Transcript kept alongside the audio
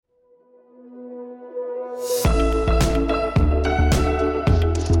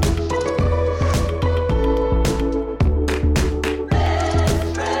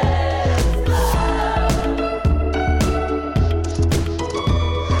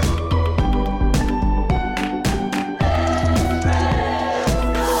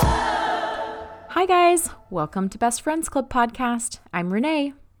Welcome to Best Friends Club podcast. I'm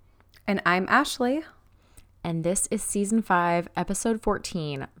Renee. And I'm Ashley. And this is season 5, episode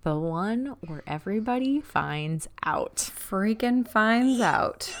 14, the one where everybody finds out. Freaking finds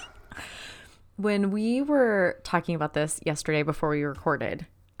out. When we were talking about this yesterday before we recorded,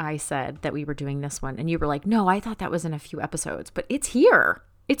 I said that we were doing this one. And you were like, no, I thought that was in a few episodes. But it's here.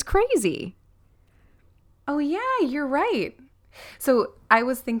 It's crazy. Oh, yeah, you're right. So I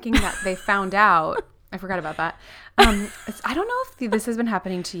was thinking that they found out. I forgot about that. I don't know if this has been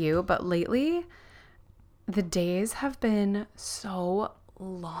happening to you, but lately the days have been so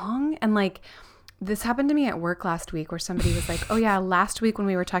long. And like this happened to me at work last week where somebody was like, oh yeah, last week when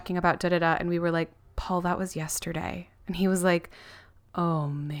we were talking about da-da-da, and we were like, Paul, that was yesterday. And he was like, oh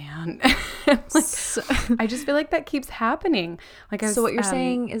man. I just feel like that keeps happening. So what you're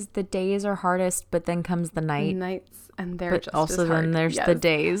saying is the days are hardest, but then comes the nights, and they're just also as hard. Then there's the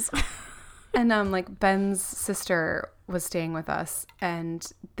days. And like Ben's sister was staying with us, and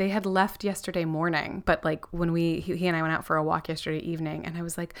they had left yesterday morning. But like when he and I went out for a walk yesterday evening, and I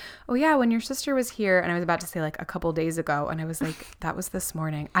was like, oh yeah, when your sister was here, and I was about to say like a couple days ago, and I was like, that was this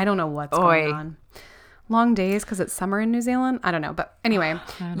morning. I don't know what's going on. Long days because it's summer in New Zealand. I don't know. But anyway,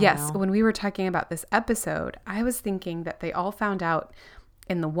 yes, when we were talking about this episode, I was thinking that they all found out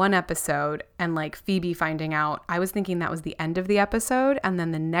in the one episode, and like Phoebe finding out, I was thinking that was the end of the episode. And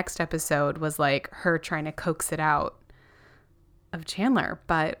then the next episode was like her trying to coax it out of Chandler.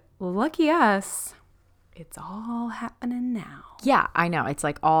 But lucky us, it's all happening now. Yeah, I know. It's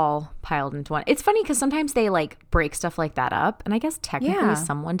like all piled into one. It's funny because sometimes they like break stuff like that up. And I guess technically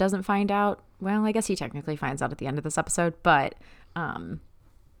someone doesn't find out. Well, I guess he technically finds out at the end of this episode. But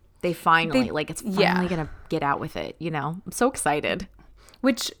it's finally going to get out with it. You know, I'm so excited.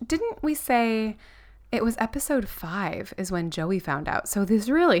 Which, didn't we say it was episode 5 is when Joey found out? So this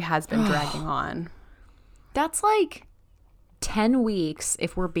really has been dragging on. That's like 10 weeks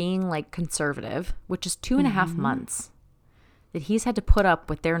if we're being like conservative, which is 2.5 months that he's had to put up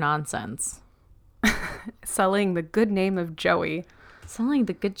with their nonsense. Selling the good name of Joey. Selling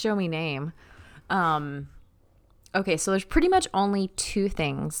the good Joey name. Okay, so there's pretty much only 2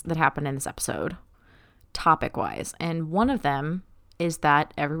 things that happen in this episode, topic-wise. And one of them is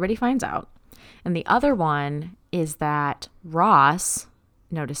that everybody finds out. And the other one is that Ross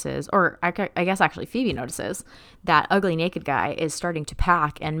notices, or I guess actually Phoebe notices, that ugly naked guy is starting to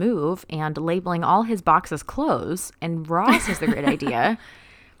pack and move and labeling all his boxes clothes. And Ross has the great idea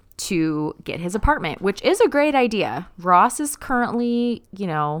to get his apartment, which is a great idea. Ross is currently,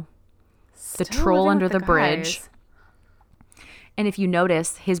 the troll under the bridge. And if you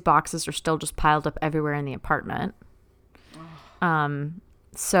notice, his boxes are still just piled up everywhere in the apartment.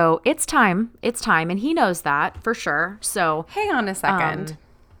 So it's time, and he knows that for sure. So hang on a second.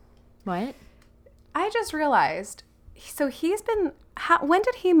 What? I just realized. So he's been. When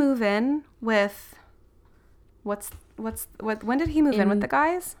did he move in with? When did he move in with the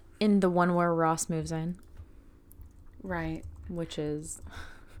guys? In the one where Ross moves in, right? Which is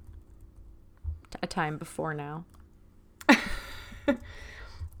a time before now.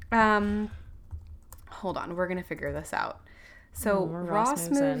 Hold on, we're gonna figure this out. So Ross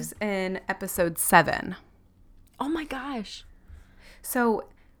moves in episode 7. Oh my gosh. So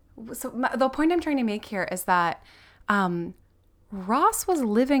the point I'm trying to make here is that Ross was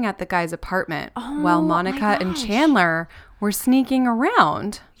living at the guy's apartment while Monica and Chandler were sneaking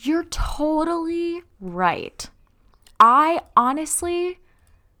around. You're totally right. I honestly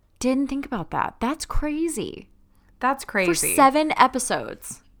didn't think about that. That's crazy. That's crazy. For 7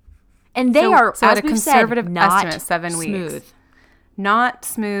 episodes. And they are, so as at a we've conservative said, not estimate, 7 weeks. Smooth. Not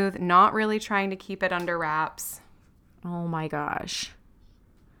smooth, not really trying to keep it under wraps. Oh my gosh.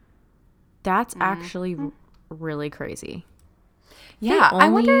 That's actually really crazy. Yeah, I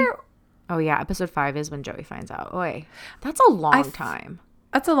wonder. Oh yeah, episode 5 is when Joey finds out. Oy, that's a long time.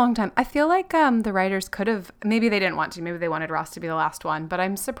 That's a long time. I feel like the writers could have, maybe they didn't want to. Maybe they wanted Ross to be the last one. But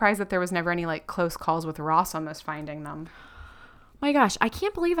I'm surprised that there was never any like close calls with Ross almost finding them. My gosh, I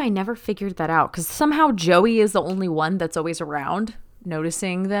can't believe I never figured that out, because somehow Joey is the only one that's always around,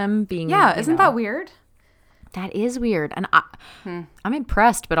 noticing them being. Yeah, isn't that weird? That is weird, and I'm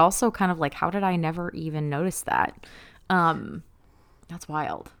impressed, but also kind of like, how did I never even notice that? That's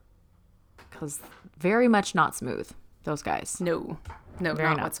wild, because very much not smooth. Those guys, no, very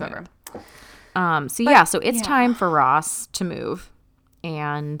not whatsoever. So it's time for Ross to move,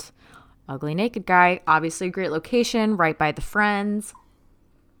 and ugly naked guy, obviously a great location, right by the Friends.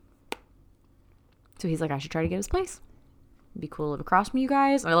 So he's like, I should try to get his place. It'd be cool to live across from you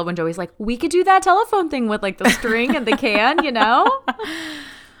guys. And I love when Joey's like, we could do that telephone thing with like the string and the can,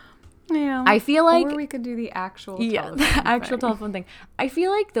 Yeah. I feel like or we could do the actual the telephone actual thing. telephone thing. I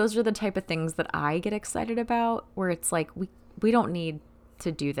feel like those are the type of things that I get excited about, where it's like we don't need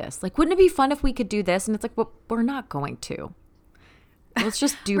to do this. Like, wouldn't it be fun if we could do this? And it's like, well, we're not going to. Let's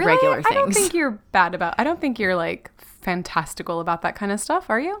just do Really? regular things. I don't think you're bad about. I don't think you're like fantastical about that kind of stuff.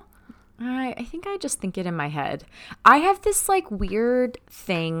 Are you? I think I just think it in my head. I have this like weird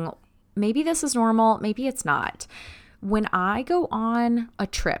thing. Maybe this is normal. Maybe it's not. When I go on a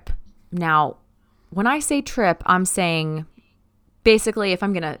trip, now, when I say trip, I'm saying basically if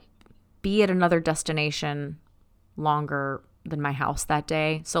I'm going to be at another destination longer than my house that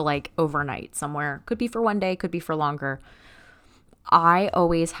day, so like overnight somewhere, could be for one day, could be for longer, I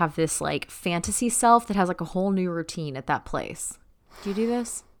always have this like fantasy self that has like a whole new routine at that place. Do you do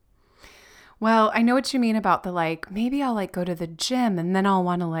this? Well, I know what you mean about the like, maybe I'll like go to the gym and then I'll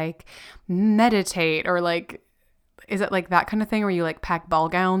want to like meditate, or like, is it like that kind of thing where you like pack ball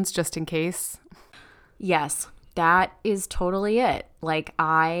gowns just in case? Yes, that is totally it. Like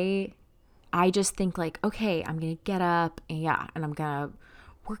I just think like, okay, I'm going to get up and I'm going to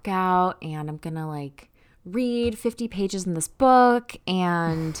work out and I'm going to like read 50 pages in this book,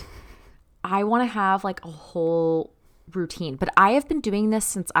 and I want to have like a whole routine. But I have been doing this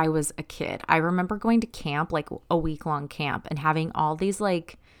since I was a kid. I remember going to camp, like a week-long camp, and having all these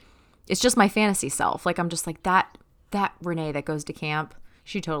like, it's just my fantasy self. Like I'm just like that Renee that goes to camp,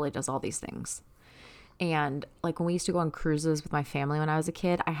 she totally does all these things. And like when we used to go on cruises with my family when I was a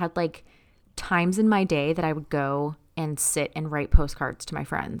kid, I had like times in my day that I would go and sit and write postcards to my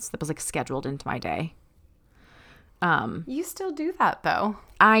friends. That was like scheduled into my day. You still do that though.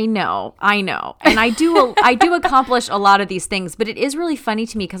 I know. And I do accomplish a lot of these things, but it is really funny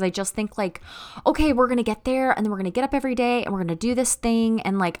to me because I just think like, okay, we're going to get there and then we're going to get up every day and we're going to do this thing.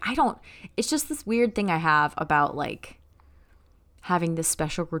 And like, it's just this weird thing I have about like having this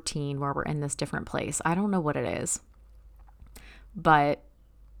special routine where we're in this different place. I don't know what it is, but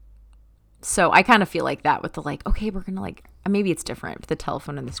so I kind of feel like that with the like, okay, we're going to like, maybe it's different with the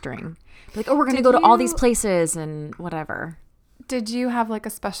telephone and the string. Like, oh, we're going to go to all these places and whatever. Did you have like a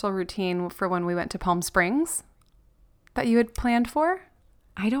special routine for when we went to Palm Springs that you had planned for?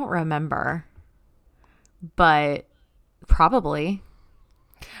 I don't remember, but probably.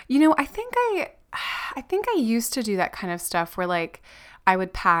 You know, I think I used to do that kind of stuff where like I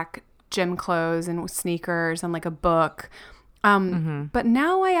would pack gym clothes and sneakers and like a book. But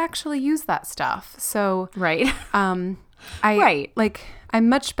now I actually use that stuff. So, right. Like I'm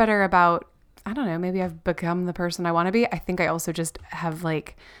much better about, I don't know, maybe I've become the person I want to be. I think I also just have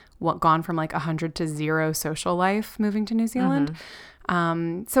like gone from like 100 to 0 social life moving to New Zealand.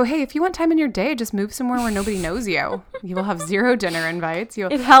 So, hey, if you want time in your day, just move somewhere where nobody knows you. You will have 0 dinner invites.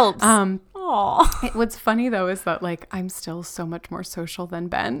 It helps. What's funny though is that like I'm still so much more social than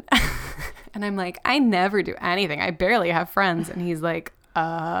Ben. And I'm like, I never do anything. I barely have friends. And he's like,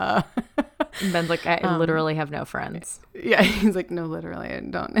 And Ben's like, I literally have no friends. Yeah, he's like, no, literally, I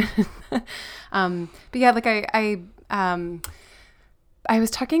don't. But yeah, like I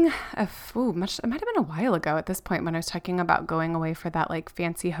was talking, it might have been a while ago at this point when I was talking about going away for that like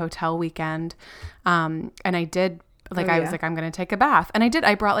fancy hotel weekend. And I did, like, I was like, I'm going to take a bath. And I did.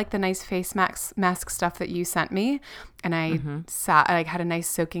 I brought like the nice face mask stuff that you sent me. And I I had a nice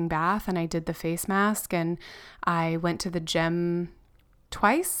soaking bath and I did the face mask, and I went to the gym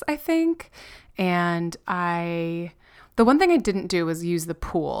twice, I think. And the one thing I didn't do was use the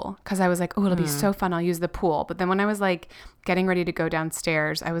pool, because I was like, oh, it'll be so fun. I'll use the pool. But then when I was like getting ready to go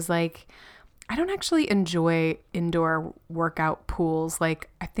downstairs, I was like, I don't actually enjoy indoor workout pools. Like,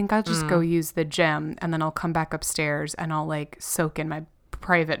 I think I'll just go use the gym, and then I'll come back upstairs and I'll like soak in my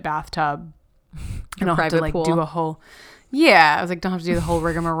private bathtub. And I'll have to like do a whole, I was like, don't have to do the whole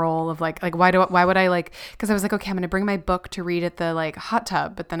rigmarole of like why would I like, because I was like, okay, I'm going to bring my book to read at the like hot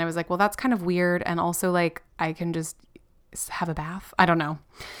tub. But then I was like, well, that's kind of weird. And also like, I can just have a bath. I don't know.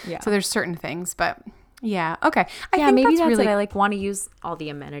 Yeah. So there's certain things, but yeah. Okay. I think maybe that's really, it. I like want to use all the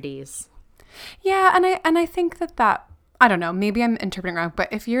amenities. Yeah. And I think that, I don't know, maybe I'm interpreting wrong, but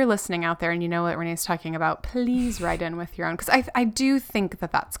if you're listening out there and you know what Renee's talking about, please write in with your own. Cause I do think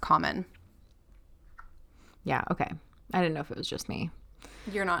that that's common. Yeah. Okay. I didn't know if it was just me.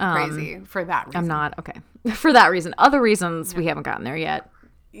 You're not crazy for that reason. I'm not. Okay. For that reason. Other reasons we haven't gotten there yet.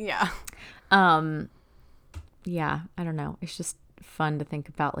 Yeah. Yeah. I don't know. It's just fun to think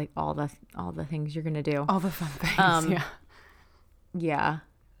about like all the things you're going to do. All the fun things. Yeah. Yeah.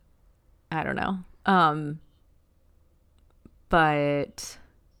 I don't know. But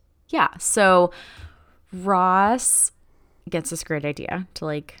yeah. So Ross gets this great idea to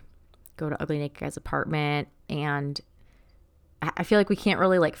like go to Ugly Naked Guy's apartment, and I feel like we can't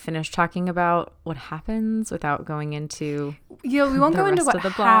really like finish talking about what happens without going into Yeah, we won't the go into rest what of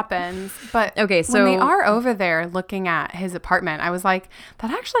the plot. happens, but Okay, when they so- are over there looking at his apartment, I was like, that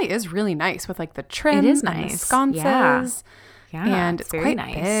actually is really nice with like the trim It is and the nice. sconces. Yeah, And it's it's very quite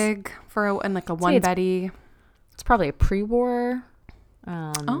nice. big and like a one beddy. It's probably a pre-war.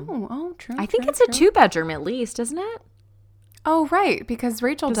 True. I think true, it's a true. 2-bedroom at least, isn't it? Oh, right, because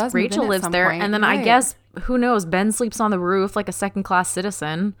Rachel does. Rachel move in at lives some there, point. and then Right. I guess who knows? Ben sleeps on the roof like a second-class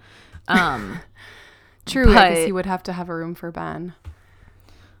citizen. True. I guess but- you would have to have a room for Ben.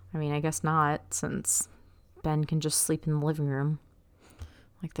 I mean, I guess not, since Ben can just sleep in the living room,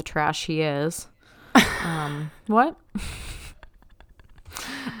 like the trash he is. What?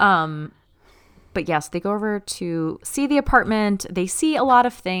 But yes, they go over to see the apartment. They see a lot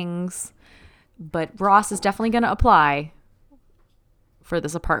of things, but Ross is definitely going to apply for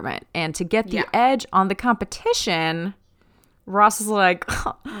this apartment. And to get the Yeah. edge on the competition, Ross is like,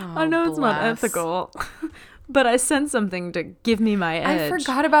 I know it's not bless. ethical, but I sent something to give me my edge. I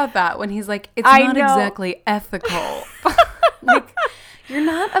forgot about that when he's like, it's I not know. exactly ethical. Like, you're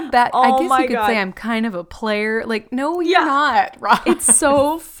not a I Oh guess my you could God. say I'm kind of a player. Like, no, you're not, Ross. It's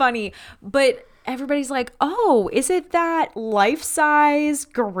so funny. But everybody's like, oh, is it that life-size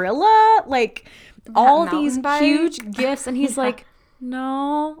gorilla? Like all these mountain bike? huge gifts. And he's like,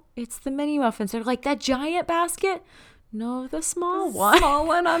 no, it's the mini muffins. They're like, that giant basket? No, the small one. Small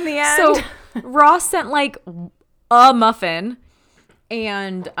one on the end. So Ross sent like a muffin,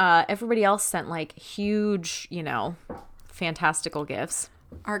 and everybody else sent like huge, fantastical gifts.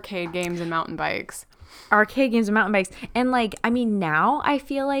 Arcade games and mountain bikes. Arcade games and mountain bikes. And like, I mean, now I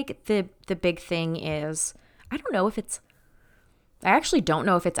feel like the big thing is, I actually don't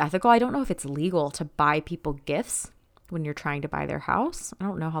know if it's ethical. I don't know if it's legal to buy people gifts when you're trying to buy their house. I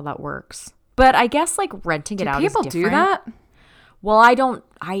don't know how that works. But I guess like renting it out is People different. do that? Well,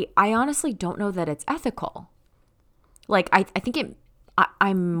 I honestly don't know that it's ethical. Like, I think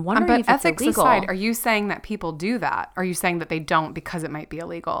I'm wondering But if it's ethics illegal. aside, are you saying that people do that? Are you saying that they don't because it might be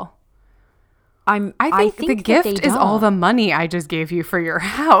illegal? I think the that gift they is all don't. the money I just gave you for your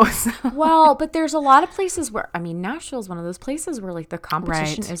house. Well, but there's a lot of places where, I mean, Nashville's one of those places where like the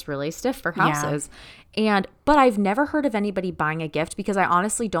competition Right. is really stiff for houses. But I've never heard of anybody buying a gift because I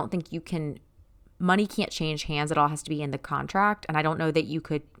honestly don't think money can't change hands. It all has to be in the contract. And I don't know that you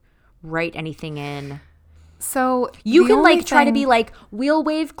could write anything in. So You the can only like try to thing- be like, we'll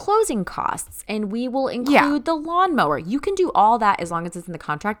waive closing costs and we will include the lawnmower. You can do all that as long as it's in the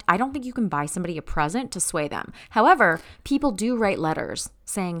contract. I don't think you can buy somebody a present to sway them. However, people do write letters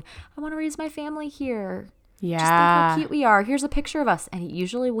saying, I want to raise my family here. Just think how cute we are. Here's a picture of us. And it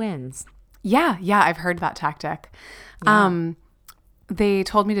usually wins. Yeah, I've heard that tactic. They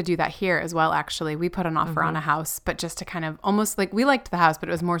told me to do that here as well, actually. We put an offer on a house, but just to kind of almost like, we liked the house, but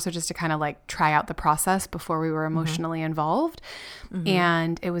it was more so just to kind of like try out the process before we were emotionally involved.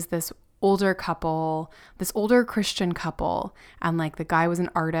 And it was this older couple, this older Christian couple, and like the guy was an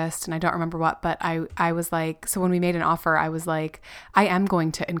artist and I don't remember what, but I was like, so when we made an offer, I was like, I am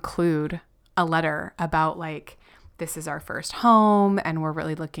going to include a letter about like, this is our first home and we're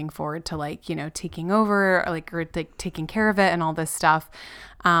really looking forward to like, taking over or taking care of it and all this stuff.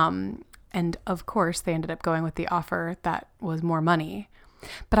 And of course they ended up going with the offer that was more money.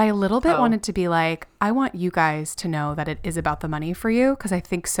 But I a little bit wanted to be like, I want you guys to know that it is about the money for you. Cause I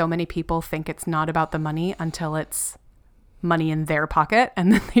think so many people think it's not about the money until it's money in their pocket.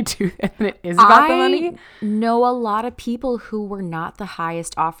 And then they do, and it is about the money. I know a lot of people who were not the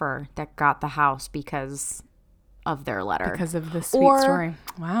highest offer that got the house because of their letter. Because of the sweet story.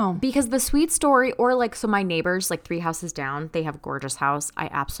 Wow. Because the sweet story, or like, so my neighbors, like 3 houses down, they have a gorgeous house. I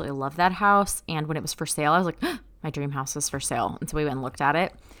absolutely love that house. And when it was for sale, I was like, my dream house is for sale. And so we went and looked at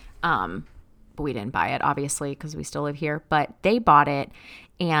it. But we didn't buy it, obviously, because we still live here. But they bought it.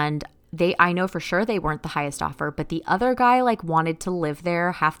 And I know for sure they weren't the highest offer. But the other guy like wanted to live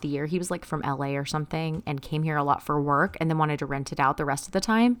there half the year. He was like from LA or something and came here a lot for work and then wanted to rent it out the rest of the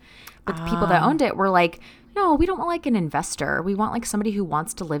time. But the people that owned it were like, no, we don't want like an investor. We want like somebody who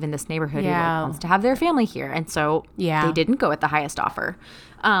wants to live in this neighborhood, who like, wants to have their family here. And so they didn't go at the highest offer.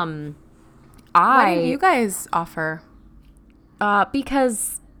 What did you guys offer?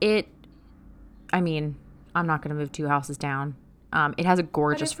 Because I'm not going to move 2 houses down. It has a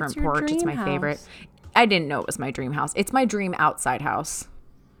gorgeous front your porch. It's my dream favorite. house? I didn't know it was my dream house. It's my dream outside house.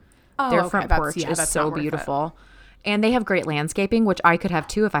 Oh, Their okay. front That's- porch is that's so not worth it. beautiful. And they have great landscaping, which I could have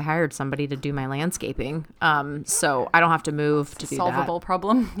too if I hired somebody to do my landscaping. So I don't have to move to do Solvable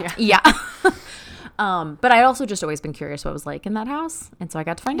problem. Yeah. that. Yeah. But I'd also just always been curious what it was like in that house. And so I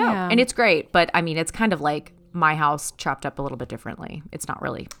got to find out. And it's great. But I mean, it's kind of like my house chopped up a little bit differently. It's not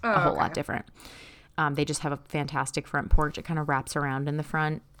really a whole lot okay. different. They just have a fantastic front porch. It kind of wraps around in the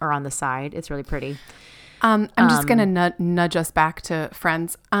front or on the side. It's really pretty. I'm just gonna nudge us back to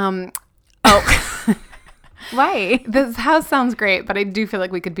Friends. Why? This house sounds great, but I do feel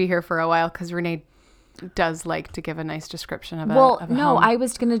like we could be here for a while because Renee does like to give a nice description of a home. I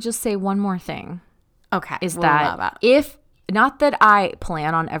was going to just say one more thing. Okay. Is we'll allow that if, not that I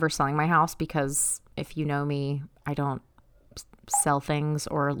plan on ever selling my house, because if you know me, I don't sell things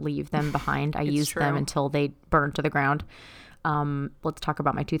or leave them behind. I use them until they burn to the ground. Let's talk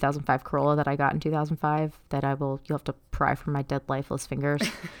about my 2005 Corolla that I got in 2005 that you'll have to pry from my dead lifeless fingers.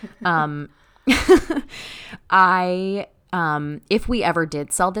 If we ever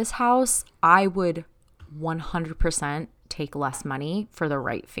did sell this house, I would 100% take less money for the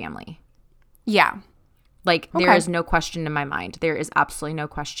right family. Yeah. Like, there is no question in my mind. There is absolutely no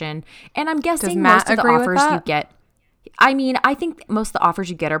question. And I'm guessing Does Matt most of the agree with offers that? you get, I mean, I think most of the offers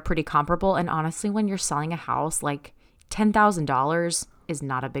you get are pretty comparable. And honestly, when you're selling a house, like $10,000 is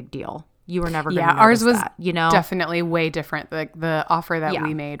not a big deal. You were never going to notice ours was that, you know? definitely way different. Like the offer that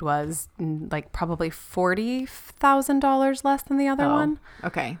we made was like probably $40,000 less than the other one.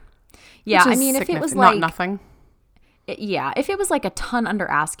 Okay. Yeah, Which I is mean, if it was not like nothing. if it was like a ton under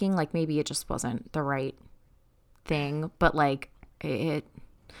asking, like maybe it just wasn't the right thing. But like I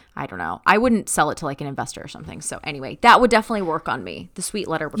don't know. I wouldn't sell it to like an investor or something. So anyway, that would definitely work on me. The sweet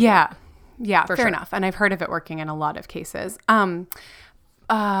letter would work. Yeah, fair sure. enough. And I've heard of it working in a lot of cases. I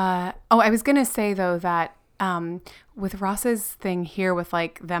was gonna say though that with Ross's thing here with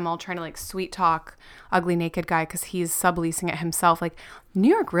like them all trying to like sweet talk Ugly Naked Guy because he's subleasing it himself, like New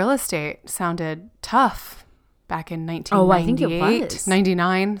York real estate sounded tough back in 1998. I think it was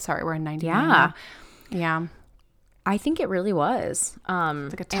 99. Sorry, we're in 99. Yeah. Yeah. I think it really was.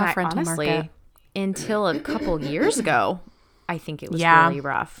 Like a tough rental honestly, market. Until a couple years ago, I think it was Yeah. really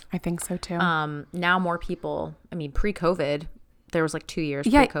rough. I think so too. Now more people, I mean, pre-COVID, there was like 2 years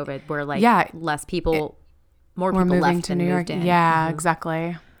Yeah. pre-COVID where like less people, more We're people moving left to than New York. moved in. Yeah,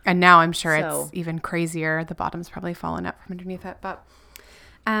 exactly. And now I'm sure So- it's even crazier. The bottom's probably fallen out from underneath it. But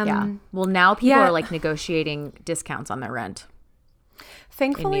Yeah. Well, now people yeah. are like negotiating discounts on their rent.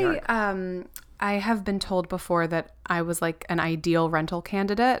 thankfully, York. I have been told before that I was like an ideal rental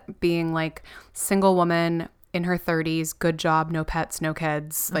candidate, being like single woman in her 30s, good job, no pets, no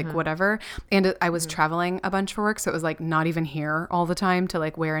kids, like whatever. And I was traveling a bunch for work, so it was like not even here all the time to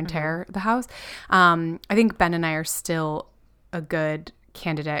like wear and tear the house. I think Ben and I are still a good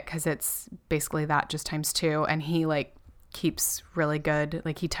candidate because it's basically that just times two, and he like keeps really good,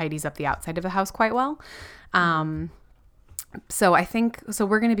 like he tidies up the outside of the house quite well. So I think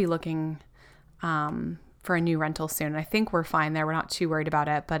we're going to be looking for a new rental soon. I think we're fine there. We're not too worried about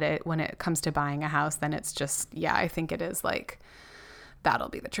it. But when it comes to buying a house, then it's just, I think it is like, that'll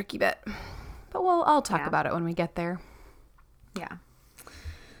be the tricky bit. But I'll talk about it when we get there. Yeah.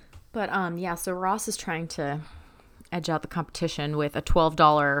 But so Ross is trying to edge out the competition with a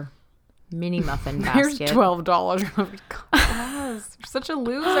 $12 mini muffin Here's basket. $12. Yes, you're such a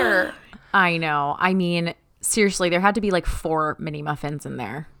loser. I know. I mean, seriously, there had to be like 4 mini muffins in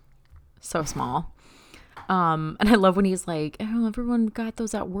there. So small. And I love when he's like, oh, everyone got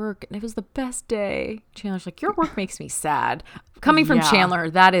those at work and it was the best day. Chandler's like, your work makes me sad. Coming from Chandler,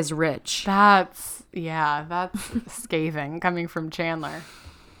 that is rich. That's scathing coming from Chandler.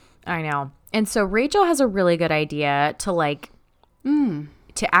 I know. And so Rachel has a really good idea to like,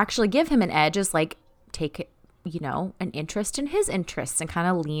 to actually give him an edge, is like take, an interest in his interests and kind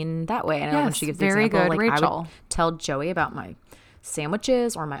of lean that way. And I know when she gives the very example, good, like Rachel. I would tell Joey about my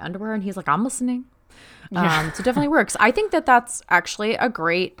sandwiches or my underwear, and he's like, I'm listening. So it definitely works. I think that that's actually a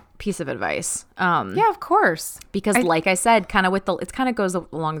great piece of advice. Yeah, of course. Because like I said, kind of it kind of goes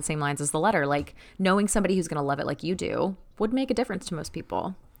along the same lines as the letter. Like knowing somebody who's going to love it like you do would make a difference to most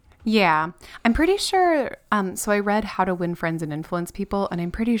people. Yeah, I'm pretty sure. So I read How to Win Friends and Influence People, and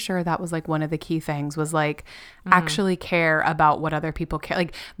I'm pretty sure that was like one of the key things was like actually care about what other people care.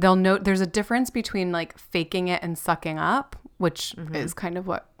 Like they'll know there's a difference between like faking it and sucking up, which is kind of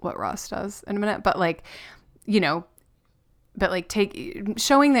what Ross does in a minute. But like,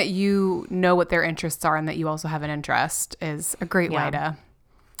 showing that you know what their interests are and that you also have an interest is a great way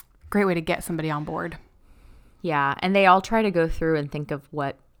to get somebody on board. Yeah, and they all try to go through and think of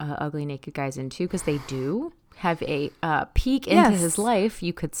what Ugly Naked Guy's into, because they do have a peek into his life,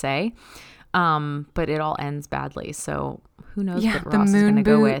 you could say. But it all ends badly. So who knows what Ross is going to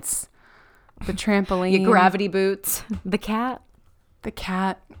go with. The trampoline. Your gravity boots. The cat. The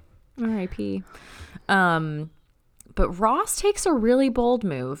cat. R.I.P. But Ross takes a really bold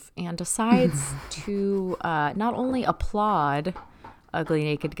move and decides to not only applaud Ugly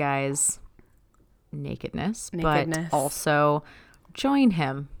Naked Guy's nakedness, but also join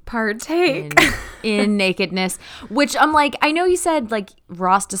him. Partake. In nakedness, which I'm like, I know you said like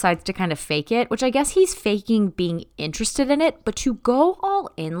Ross decides to kind of fake it, which I guess he's faking being interested in it, but to go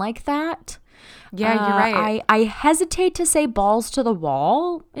all in like that. Yeah, you're right. I hesitate to say balls to the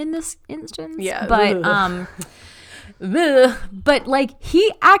wall in this instance. Yeah. But like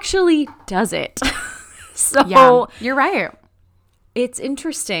he actually does it. So yeah, you're right. It's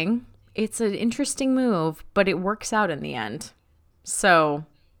interesting. It's an interesting move, but it works out in the end. So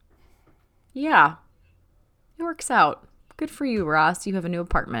yeah, it works out. Good for you, Ross. You have a new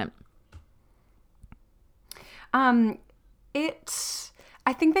apartment. I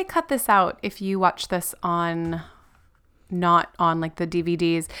think they cut this out if you watch this on, not on like the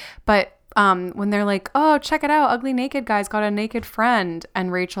DVDs, but when they're like, oh, check it out, Ugly Naked Guy's got a naked friend,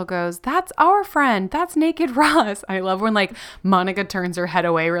 and Rachel goes, that's our friend, that's Naked Ross. I love when like Monica turns her head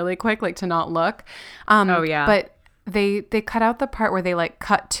away really quick, like to not look. Oh yeah. But they cut out the part where they like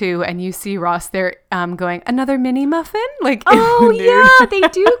cut to and you see Ross there going, another mini muffin, like, oh yeah, they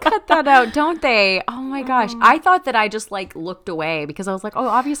do cut that out, don't they? Oh my gosh, I thought that I just like looked away because I was like, oh,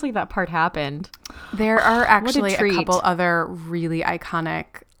 obviously that part happened. There are actually a couple other really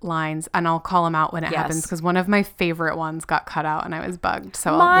iconic lines, and I'll call them out when it happens, because one of my favorite ones got cut out and I was bugged,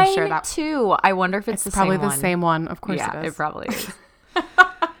 so we'll share that too. I wonder if it's probably the same one. Of course yeah, it is. it probably is.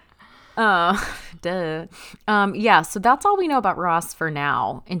 Duh. Yeah, so that's all we know about Ross for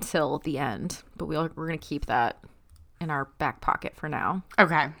now until the end, but we're gonna keep that in our back pocket for now.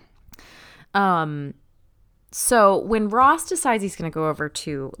 Okay. So when Ross decides he's gonna go over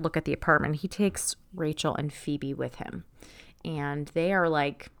to look at the apartment, he takes Rachel and Phoebe with him, and they are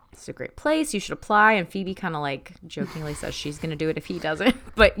like, it's a great place, you should apply. And Phoebe kind of like jokingly says she's gonna do it if he doesn't,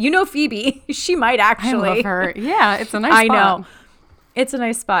 but you know Phoebe, she might actually. I love her. Yeah, it's a nice spot. I know. It's a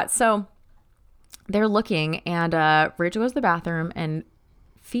nice spot. So they're looking, and Rachel goes to the bathroom, and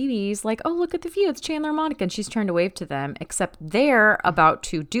Phoebe's like, oh, look at the view. It's Chandler and Monica. And she's trying to wave to them, except they're about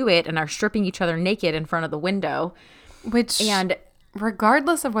to do it and are stripping each other naked in front of the window. And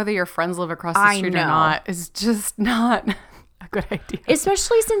regardless of whether your friends live across the street or not, is just not a good idea.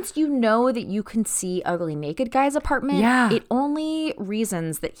 Especially since you know that you can see Ugly Naked Guy's apartment. Yeah. It only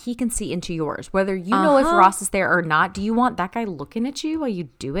reasons that he can see into yours. Whether you know if Ross is there or not, do you want that guy looking at you while you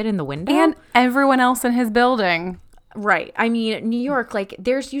do it in the window? And everyone else in his building. Right. I mean, New York, like,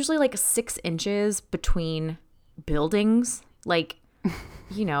 there's usually like 6 inches between buildings. Like,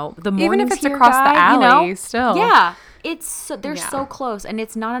 you know, the mornings even if it's here across guy, the alley, you know? still. Yeah. They're so close, and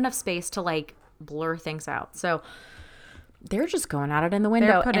it's not enough space to like blur things out. So they're just going at it in the window.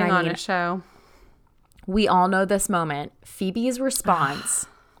 They're putting on a show. We all know this moment. Phoebe's response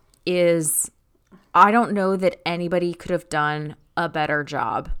is, I don't know that anybody could have done a better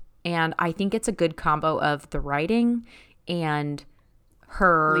job. And I think it's a good combo of the writing and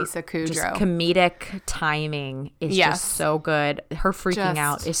her Lisa Kudrow. Just comedic timing is just so good. Her freaking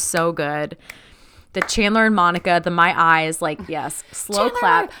out is so good. The Chandler and Monica, the my eyes, like, yes, slow Chandler,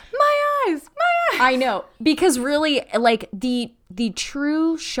 clap. My eyes. I know, because really, like, the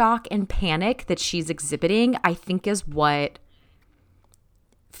true shock and panic that she's exhibiting, I think, is what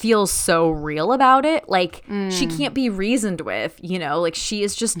feels so real about it. Like, she can't be reasoned with, you know, like, she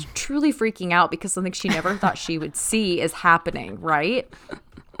is just truly freaking out because something she never thought she would see is happening, right?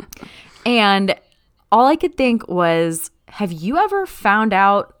 And all I could think was, have you ever found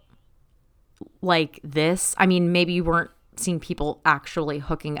out like this? I mean, maybe you weren't seeing people actually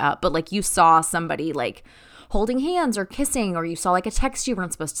hooking up, but like you saw somebody like holding hands or kissing, or you saw like a text you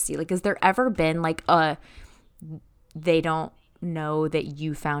weren't supposed to see. Like, has there ever been like a they don't know that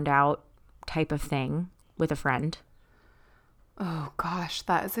you found out type of thing with a friend? Oh gosh,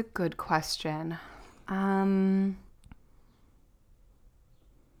 that is a good question. I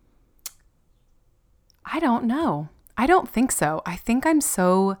don't know. I don't think so. I think I'm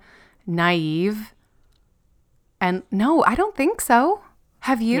so naive. And no, I don't think so.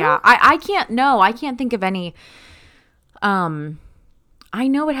 Have you? Yeah, I can't think of any. I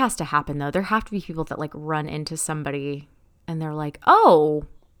know it has to happen though. There have to be people that like run into somebody and they're like, oh,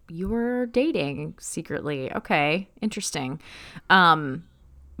 you were dating secretly. Okay, interesting.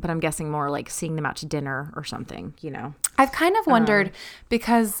 But I'm guessing more like seeing them out to dinner or something, you know. I've kind of wondered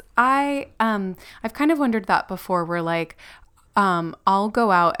because I've kind of wondered that before, where like I'll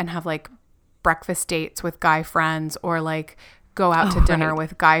go out and have like breakfast dates with guy friends, or like go out to dinner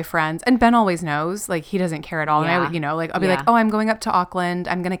with guy friends. And Ben always knows, like, he doesn't care at all. Yeah. And I'll be like, oh, I'm going up to Auckland.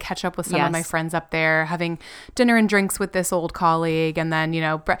 I'm going to catch up with some of my friends up there, having dinner and drinks with this old colleague. And then,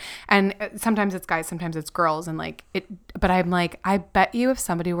 and sometimes it's guys, sometimes it's girls. And but I'm like, I bet you if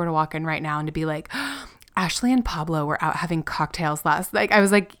somebody were to walk in right now and to be like, Ashley and Pablo were out having cocktails last. Like, I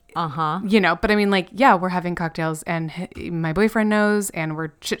was like, but I mean, like, yeah, we're having cocktails and my boyfriend knows and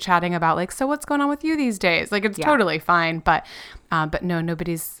we're chit-chatting about like, so what's going on with you these days? Like, it's totally fine. But no,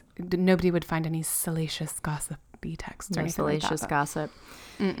 nobody would find any salacious gossipy texts or anything like that. Salacious gossip.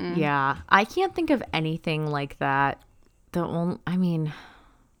 Mm-mm. Yeah. I can't think of anything like that.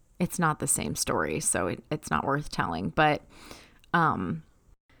 It's not the same story, so it's not worth telling. But,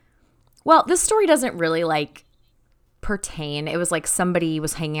 well, this story doesn't really like pertain. It was like somebody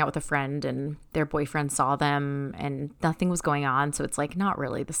was hanging out with a friend and their boyfriend saw them and nothing was going on. So it's like not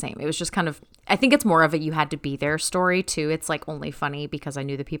really the same. It was just kind of, I think it's more of a you had to be there story too. It's like only funny because I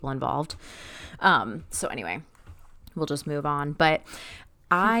knew the people involved. So anyway, we'll just move on. But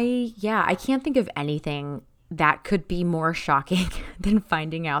I can't think of anything that could be more shocking than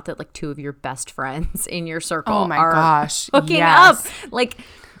finding out that like two of your best friends in your circle are hooking up. Like,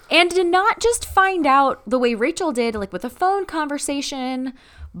 and to not just find out the way Rachel did, like with a phone conversation,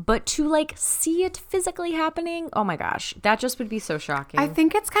 but to like see it physically happening. Oh my gosh, that just would be so shocking. I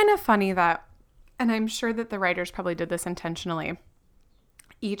think it's kind of funny that, and I'm sure that the writers probably did this intentionally,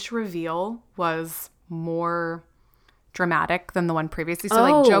 each reveal was more dramatic than the one previously. So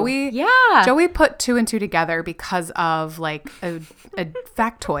like Joey put two and two together because of like a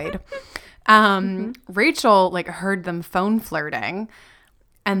factoid. Rachel like heard them phone flirting.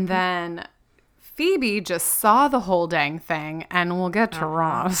 And then Phoebe just saw the whole dang thing, and we'll get to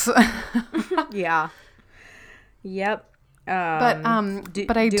Ross. Yeah. Yep. But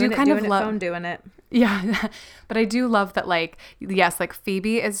I do kind of love doing it. Yeah. But I do love that, like, yes, like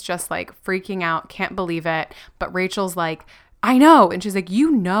Phoebe is just like freaking out, can't believe it. But Rachel's like, I know. And she's like,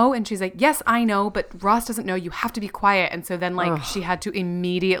 you know? And she's like, yes, I know, but Ross doesn't know. You have to be quiet. And so then like she had to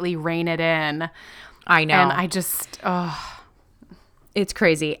immediately rein it in. I know. And I just, It's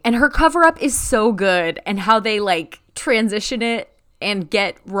crazy. And her cover up is so good, and how they like transition it and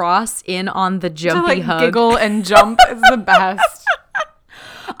get Ross in on the jumpy hug. Giggle and jump is the best.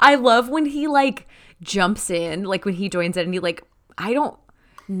 I love when he like jumps in, like when he joins it and he like, I don't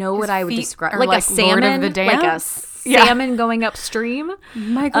know what I would describe. Like a salmon, like a salmon going upstream.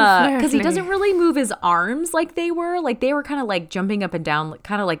 Because he doesn't really move his arms like they were. Like they were kind of like jumping up and down, like,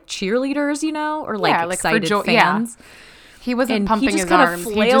 kind of like cheerleaders, or like excited fans. Yeah. He wasn't pumping his arms. He just kind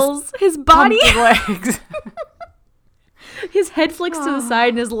of flails his body. His legs. His head flicks to the side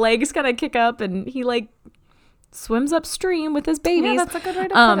and his legs kind of kick up and he like swims upstream with his babies. Yeah, that's a good way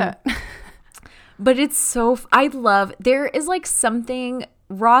to put it. But it's so, there is like something,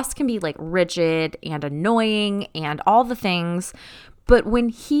 Ross can be like rigid and annoying and all the things. But when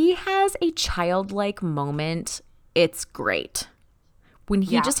he has a childlike moment, it's great. When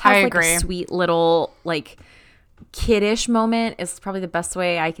he just has like a sweet little like kiddish moment is probably the best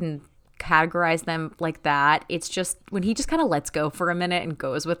way I can categorize them like that. It's just when he just kind of lets go for a minute and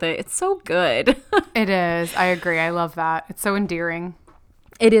goes with it. It's so good. It is. I agree. I love that. It's so endearing.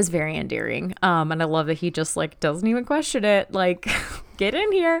 It is very endearing. And I love that he just like doesn't even question it. Like, get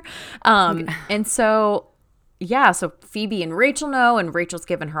in here. And so, yeah, so Phoebe and Rachel know, and Rachel's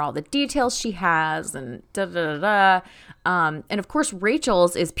given her all the details she has and da-da-da-da. And of course,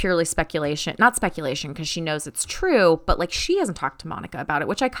 Rachel's is purely speculation, not speculation because she knows it's true, but like she hasn't talked to Monica about it,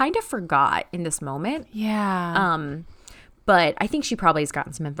 which I kind of forgot in this moment. Yeah. But I think she probably has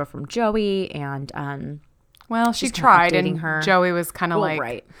gotten some info from Joey and, well, she tried and Joey was kind of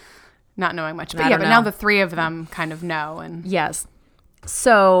not knowing much, but but now the three of them kind of know. And yes.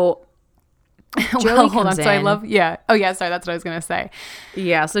 So Joey hold on. In. So I love, oh yeah, sorry, that's what I was gonna say.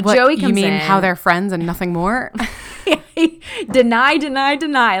 Yeah, so Joey comes in. You mean how they're friends and nothing more?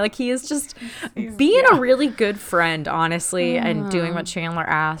 Deny. Like he is just being a really good friend, honestly, and doing what Chandler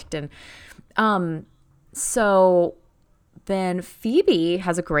asked. And so then Phoebe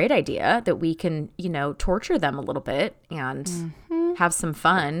has a great idea that we can, torture them a little bit and have some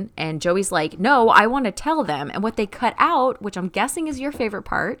fun. And Joey's like, no, I want to tell them. And what they cut out, which I'm guessing is your favorite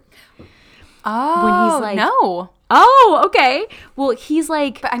part. Oh, when he's like, no. Oh, okay. Well, he's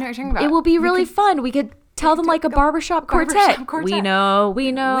like, but I know what you're talking about. It will be really fun. We could tell them like a barbershop quartet. We know.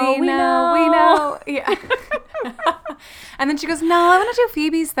 Yeah. And then she goes, no, I want to do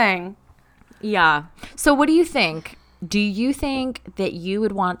Phoebe's thing. Yeah. So what do you think? Do you think that you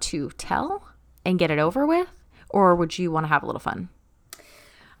would want to tell and get it over with? Or would you want to have a little fun?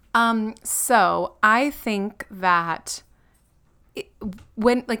 So I think that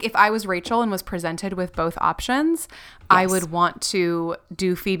when, like, if I was Rachel and was presented with both options, I would want to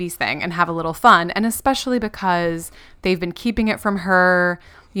do Phoebe's thing and have a little fun. And especially because they've been keeping it from her.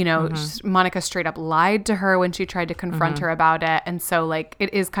 You know, Monica straight up lied to her when she tried to confront her about it. And so, like,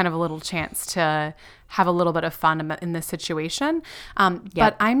 it is kind of a little chance to have a little bit of fun in this situation.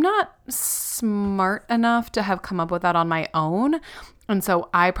 But I'm not smart enough to have come up with that on my own. And so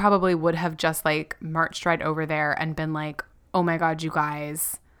I probably would have just, like, marched right over there and been like, oh my God, you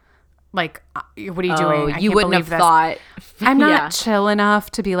guys, like, what are you doing? You wouldn't have thought. I'm not chill enough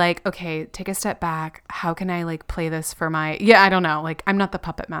to be like, okay, take a step back. How can I, like, play this for my, I don't know. Like, I'm not the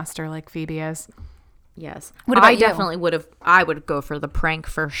puppet master like Phoebe is. Yes. What about you? Definitely would have, I would go for the prank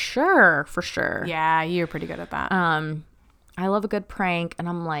for sure. For sure. Yeah, you're pretty good at that. I love a good prank. And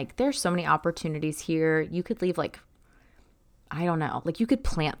I'm like, there's so many opportunities here. You could leave, like, I don't know, like, you could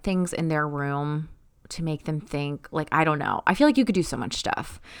plant things in their room to make them think, like, I don't know. I feel like you could do so much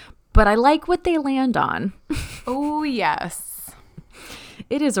stuff. But I like what they land on. Oh, yes.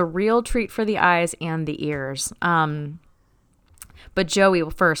 It is a real treat for the eyes and the ears. But Joey,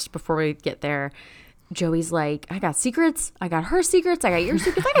 first, before we get there, Joey's like, I got secrets. I got her secrets. I got your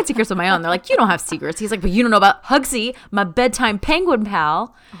secrets. I got secrets of my own. They're like, you don't have secrets. He's like, but you don't know about Hugsy, my bedtime penguin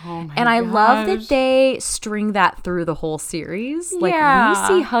pal. Oh my and I gosh. love that they string that through the whole series. Like, we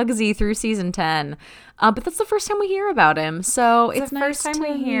see Hugsy through season 10. But that's the first time we hear about him. So it's nice to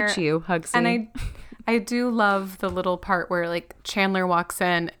meet you, Hugsy. And I do love the little part where, like, Chandler walks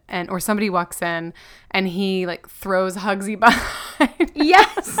in or somebody walks in and he, like, throws Hugsy behind.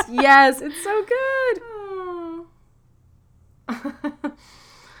 Yes. It's so good.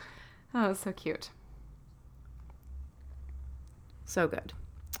 Oh, it's so cute. So good.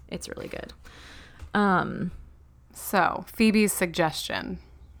 It's really good. So Phoebe's suggestion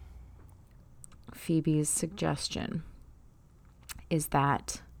is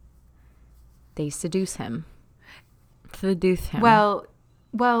that they seduce him. Well,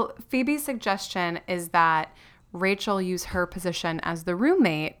 Phoebe's suggestion is that Rachel use her position as the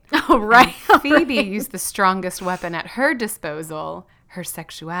roommate. Oh, right. And Phoebe use the strongest weapon at her disposal, her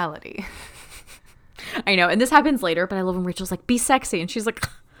sexuality. I know. And this happens later, but I love when Rachel's like, be sexy. And she's like,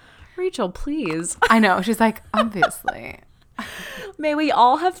 Rachel, please. I know. She's like, obviously. May we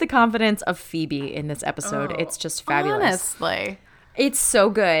all have the confidence of Phoebe in this episode. It's just fabulous. Honestly. It's so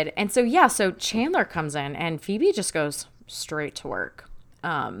good. And so, so Chandler comes in and Phoebe just goes straight to work.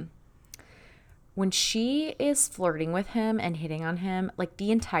 When she is flirting with him and hitting on him, like, the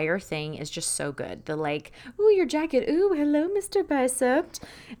entire thing is just so good. The, like, ooh, your jacket. Ooh, hello, Mr. Bicep.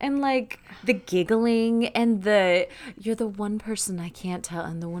 And, like, the giggling and you're the one person I can't tell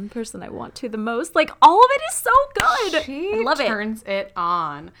and the one person I want to the most. Like, all of it is so good. She I love turns it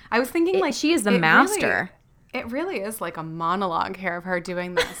on. I was thinking, like, she is the master. It really is like a monologue here of her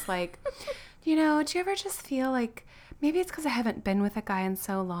doing this. Like, do you ever just feel like maybe it's because I haven't been with a guy in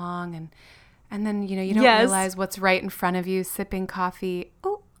so long and then, you don't realize what's right in front of you, sipping coffee.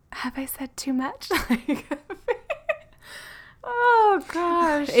 Oh, have I said too much? Oh,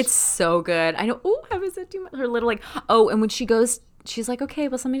 gosh. It's so good. I know. Oh, have I said too much? Her little, like, and when she goes, she's like, okay,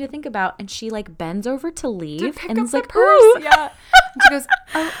 well, something to think about. And she, like, bends over to leave. Pick and up is the like, purse. ooh. Yeah. And she goes,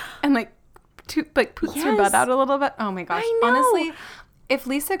 oh, and, like, poots her butt out a little bit. Oh, my gosh. I know. Honestly, if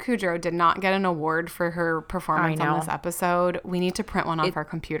Lisa Kudrow did not get an award for her performance on this episode, we need to print one off our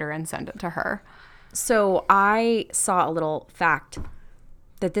computer and send it to her. So I saw a little fact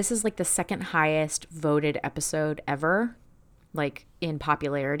that this is, like, the second highest voted episode ever, like, in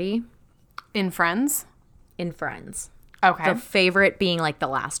popularity. In Friends? In Friends. Okay. The favorite being, like, the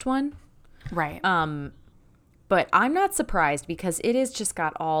last one. Right. But I'm not surprised because it is just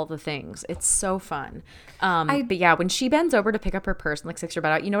got all the things. It's so fun. But yeah, when she bends over to pick up her purse and, like, sticks her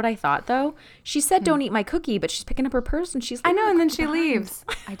butt out, you know what I thought, though? She said, don't eat my cookie, but she's picking up her purse and she's like, I know, and then she leaves.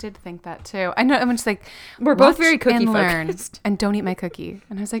 I did think that, too. I know. I'm just like, we're both very cookie cookie learn focused. and don't eat my cookie.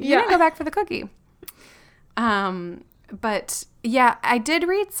 And I was like, you're going to go back for the cookie. But yeah, I did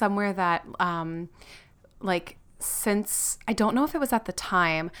read somewhere that, like, since, I don't know if it was at the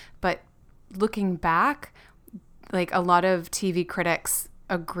time, but looking back, like, a lot of TV critics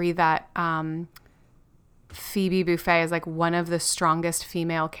agree that Phoebe Buffay is, like, one of the strongest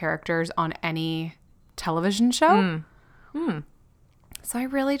female characters on any television show. So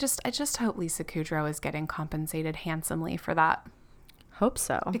I just hope Lisa Kudrow is getting compensated handsomely for that. Hope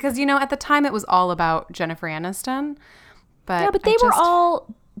so. Because, at the time it was all about Jennifer Aniston. But yeah, but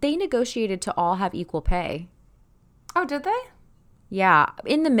they negotiated to all have equal pay. Oh, did they? Yeah,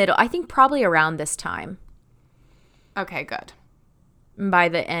 in the middle. I think probably around this time. Okay, good. by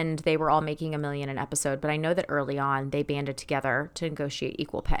the end, they were all making $1 million an episode. But I know that early on, they banded together to negotiate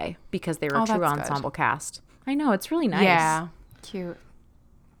equal pay because they were a true ensemble cast. I know. It's really nice. Yeah. Cute.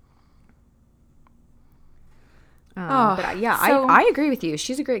 But I agree with you.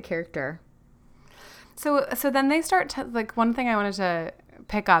 She's a great character. So then they start to, like, one thing I wanted to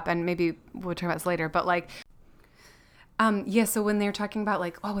pick up, and maybe we'll talk about this later, but like, so when they're talking about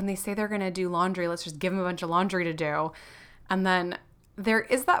like, oh, when they say they're going to do laundry, let's just give them a bunch of laundry to do. And then there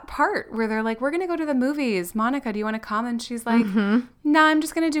is that part where they're like, we're going to go to the movies. Monica, do you want to come? And she's like, no, I'm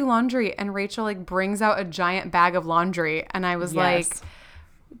just going to do laundry. And Rachel like brings out a giant bag of laundry. And I was like,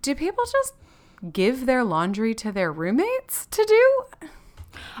 do people just give their laundry to their roommates to do?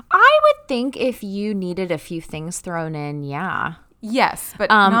 I would think if you needed a few things thrown in, yeah. Yes, but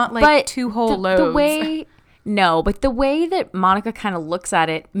not like two whole loads. But the way that Monica kind of looks at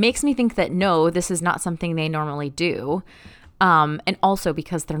it makes me think that no, this is not something they normally do. And also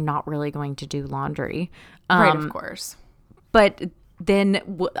because they're not really going to do laundry. Right, of course. But then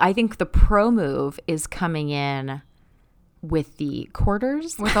I think the pro move is coming in with the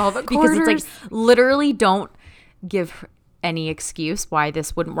quarters. With all the quarters. Because it's like, literally don't give any excuse why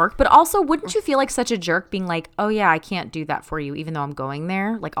this wouldn't work. But also, wouldn't you feel like such a jerk being like, oh yeah, I can't do that for you even though I'm going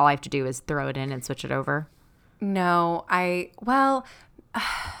there? Like all I have to do is throw it in and switch it over. No, I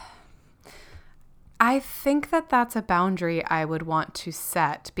think that that's a boundary I would want to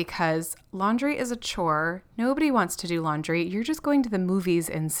set because laundry is a chore. Nobody wants to do laundry. You're just going to the movies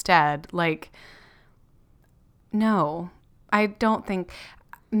instead. Like, no, I don't think.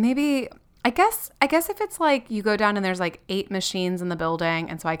 Maybe, I guess if it's like you go down and there's like 8 machines in the building,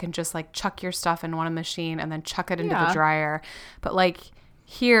 and so I can just like chuck your stuff in one machine and then chuck it into the dryer. But like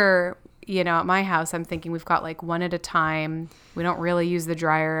here, you know, at my house, I'm thinking we've got like one at a time. We don't really use the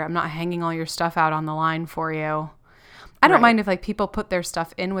dryer. I'm not hanging all your stuff out on the line for you. I don't mind if like people put their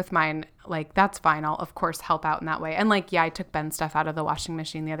stuff in with mine. Like that's fine. I'll of course help out in that way. And like, yeah, I took Ben's stuff out of the washing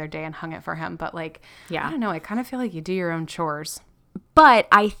machine the other day and hung it for him. But like, I don't know. I kind of feel like you do your own chores. But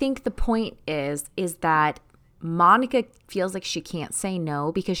I think the point is that Monica feels like she can't say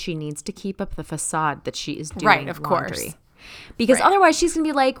no because she needs to keep up the facade that she is doing right, of laundry. Course. Because otherwise she's going to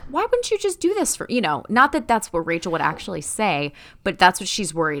be like, why wouldn't you just do this for, you know, not that that's what Rachel would actually say, but that's what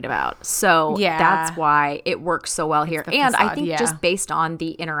she's worried about. So that's why it works so well here. And facade, I think just based on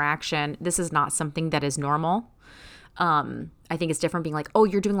the interaction, this is not something that is normal. I think it's different being like, oh,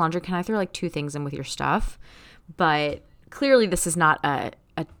 you're doing laundry. Can I throw like 2 things in with your stuff? But clearly this is not a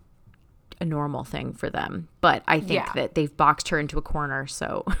normal thing for them. But I think that they've boxed her into a corner.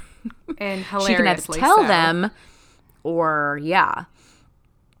 So and she can either tell them or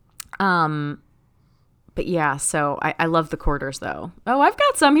but yeah, so I love the quarters though. Oh, I've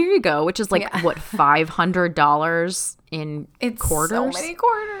got some. Here you go. Which is like what, $500 in quarters? So many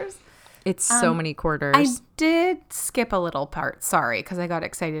quarters. It's so many quarters. I did skip a little part. Sorry, because I got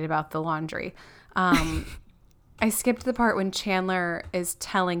excited about the laundry. I skipped the part when Chandler is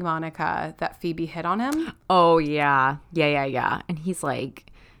telling Monica that Phoebe hit on him. Oh yeah. And he's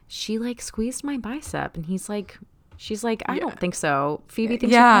like, she like squeezed my bicep, and he's like. She's like, I don't think so. Phoebe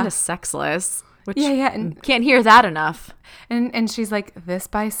thinks you're kind of sexless. Which and can't hear that enough. And she's like, this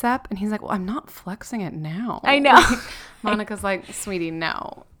bicep? And he's like, well, I'm not flexing it now. I know. Like, Monica's like, sweetie,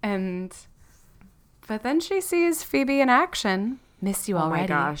 no. But then she sees Phoebe in action. Miss you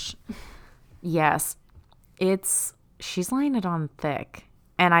already. Oh my gosh. Yes. She's laying it on thick.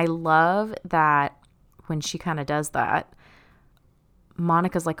 And I love that when she kind of does that,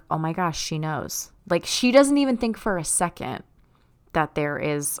 Monica's like, oh my gosh, she knows. Like, she doesn't even think for a second that there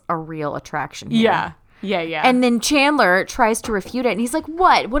is a real attraction here. Yeah. And then Chandler tries to refute it, and he's like,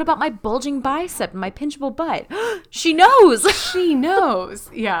 what? What about my bulging bicep and my pinchable butt? She knows. She knows.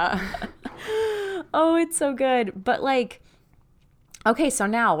 Yeah. Oh, it's so good. But, like, okay, so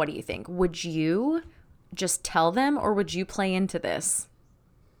now what do you think? Would you just tell them, or would you play into this?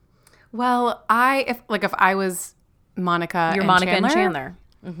 Well, if I was Monica and Chandler.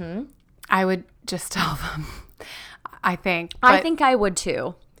 Mm-hmm. I would just tell them, I think. I think I would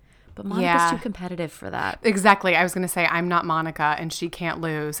too. But Monica's too competitive for that. Exactly. I was going to say, I'm not Monica and she can't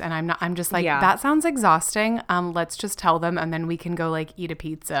lose. And I'm just like, that sounds exhausting. Let's just tell them and then we can go like eat a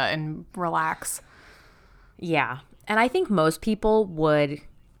pizza and relax. Yeah. And I think most people would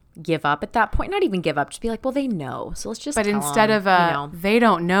give up at that point. Not even give up. Just be like, well, they know. So let's just But instead of they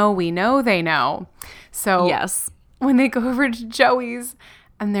don't know, we know they know. So yes. When they go over to Joey's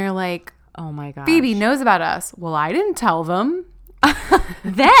and they're like, oh my gosh, Phoebe knows about us. Well, I didn't tell them.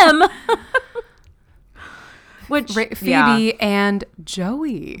 Them? Which Phoebe and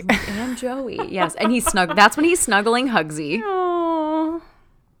Joey. And Joey, yes. And that's when he's snuggling Hugsy. Oh,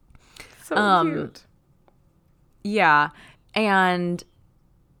 so cute. Yeah. And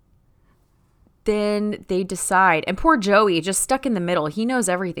then they decide, and poor Joey just stuck in the middle. He knows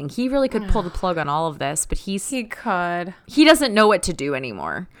everything. He really could pull the plug on all of this, but he doesn't know what to do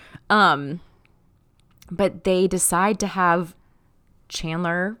anymore. But they decide to have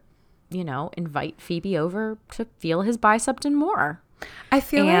Chandler, invite Phoebe over to feel his bicep and more. I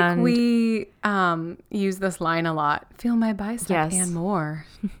feel like we use this line a lot. Feel my bicep and more.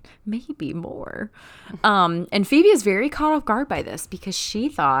 Maybe more. And Phoebe is very caught off guard by this because she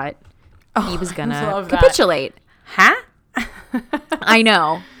thought he was going to capitulate. Huh? I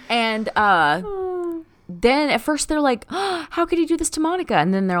know. And then at first they're like, oh, how could he do this to Monica?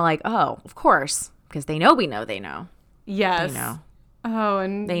 And then they're like, oh, of course. Because they know we know they know. Yes. They know. Oh,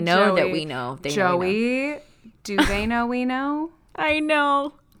 and they know that we know. They Joey, do they know we know? I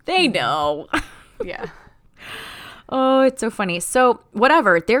know. They know. Yeah. Oh, it's so funny. So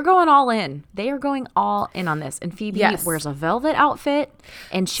whatever. They're going all in. They are going all in on this. And Phoebe wears a velvet outfit.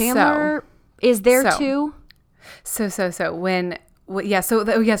 And Chandler is there too. So then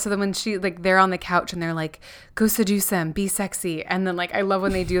when she they're on the couch and they're like, go seduce him, be sexy, and then I love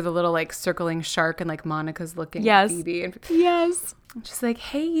when they do the little circling shark and Monica's looking at Phoebe and she's like,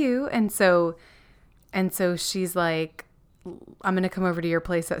 hey you, and so she's like, I'm gonna come over to your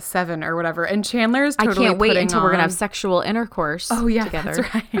place at 7 or whatever, and Chandler's totally I can't wait until we're gonna have sexual intercourse. Oh yeah, together.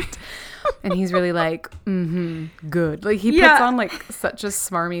 That's right. And he's really like, good. He puts on such a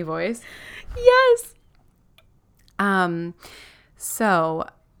smarmy voice. Yes. So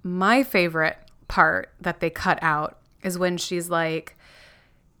my favorite part that they cut out is when she's like,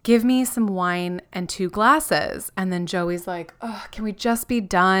 give me some wine and 2 glasses. And then Joey's like, oh, can we just be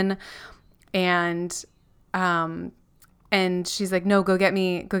done? And she's like, no, go get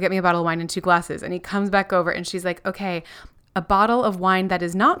me a bottle of wine and 2 glasses. And he comes back over and she's like, okay, a bottle of wine that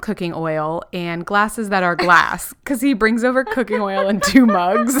is not cooking oil and glasses that are glass. Because he brings over cooking oil and 2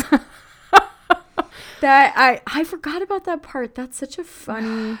 mugs. That I forgot about that part. That's such a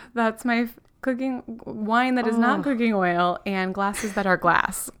funny. That's my cooking wine that is not cooking oil and glasses that are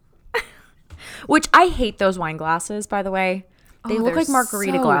glass. Which I hate those wine glasses, by the way. They look like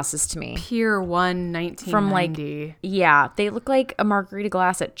margarita glasses to me. Pier 1, 1990. From they look like a margarita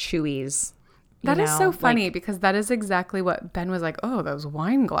glass at Chewy's. That is so funny because that is exactly what Ben was like, oh, those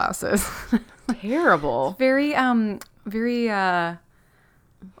wine glasses. Terrible. Very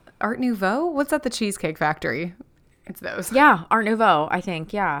Art Nouveau? What's that? The Cheesecake Factory. It's those. Yeah, Art Nouveau, I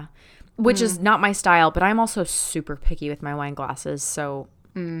think. Yeah. Which is not my style, but I'm also super picky with my wine glasses. So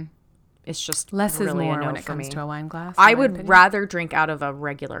it's just less really is more a no when it for comes me. to a wine glass. I would rather drink out of a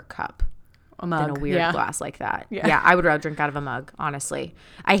regular cup than a weird glass like that. Yeah, I would rather drink out of a mug, honestly.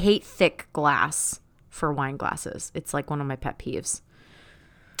 I hate thick glass for wine glasses. It's one of my pet peeves.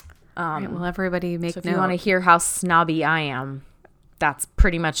 Right, well, everybody make note. So if you want to hear how snobby I am, that's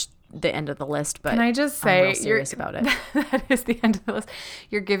pretty much the end of the list. But can I just say, I'm real serious about it. That is the end of the list.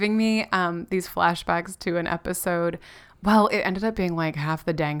 You're giving me these flashbacks to an episode. Well, it ended up being half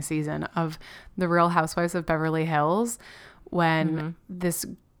the dang season of The Real Housewives of Beverly Hills, when this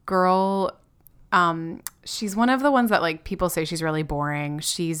girl, she's one of the ones that people say she's really boring.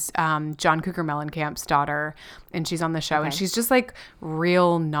 She's John Cougar Mellencamp's daughter, and she's on the show, and she's just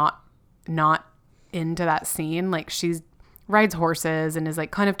real not into that scene. She's rides horses and is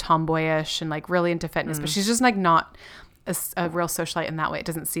kind of tomboyish and really into fitness, but she's just not a real socialite in that way. It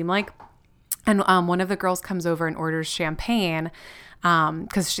doesn't seem like. And one of the girls comes over and orders champagne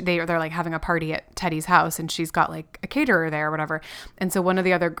because they're having a party at Teddy's house, and she's got a caterer there or whatever. And so one of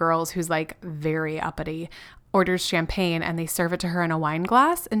the other girls, who's very uppity, orders champagne, and they serve it to her in a wine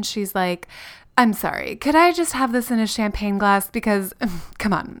glass, and she's like, I'm sorry, could I just have this in a champagne glass? Because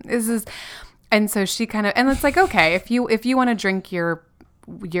come on, this is. And so she kind of, and it's okay, if you want to drink your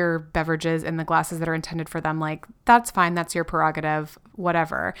beverages in the glasses that are intended for them, that's fine, that's your prerogative,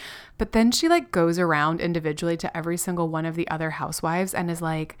 whatever. But then she goes around individually to every single one of the other housewives and is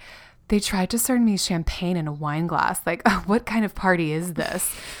like, they tried to serve me champagne in a wine glass. What kind of party is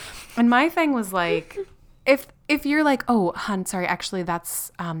this? And my thing was if you're oh, hun, sorry, actually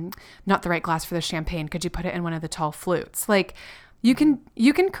that's not the right glass for the champagne. Could you put it in one of the tall flutes? You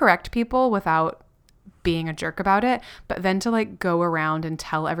can correct people without being a jerk about it, but then to go around and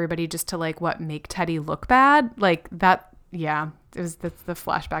tell everybody just to make Teddy look bad, that, yeah, the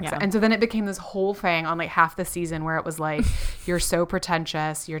flashbacks. Yeah. And so then it became this whole thing on like half the season where it was like, you're so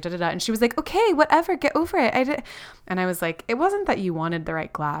pretentious, you're da-da-da. And she was like, okay, whatever, get over it. And I was like, it wasn't that you wanted the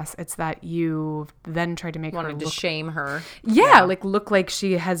right glass. It's that you then tried to make her Wanted to look, shame her. like look like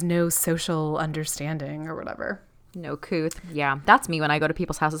she has no social understanding or whatever. No couth. Yeah, that's me when I go to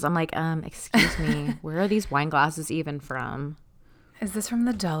people's houses. I'm like, excuse me, where are these wine glasses even from? Is this from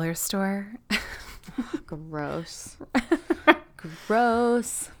the dollar store? Gross.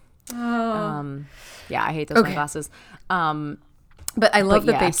 Gross. Oh. Yeah, I hate those wine glasses. But I love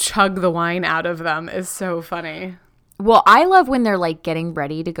that yes. they chug the wine out of them is so funny. Well, I love when they're like getting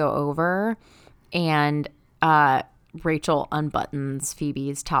ready to go over and Rachel unbuttons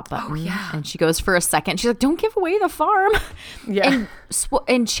Phoebe's top button. Oh, yeah. And she goes for a second. She's like, don't give away the farm. Yeah.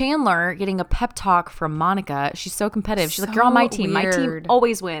 And Chandler getting a pep talk from Monica. She's so competitive. She's like, you're on my team. Weird. My team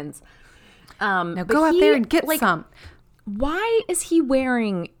always wins. Now go out there and get some. Why is he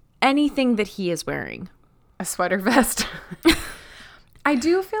wearing anything that he is wearing? A sweater vest. I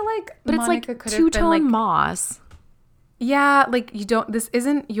do feel like But Monica it's could like have been two-tone like, moss. yeah, like this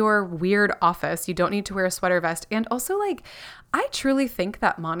isn't your weird office. You don't need to wear a sweater vest. And also like, I truly think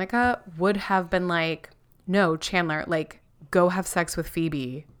that Monica would have been like, no, Chandler, like go have sex with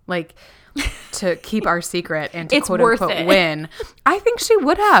Phoebe. Like to keep our secret and to It's quote worth unquote it. win. I think she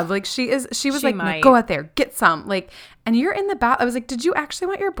would have. Like she was She like, no, might. go out there, get some. Like, and you're in the bath. I was like, did you actually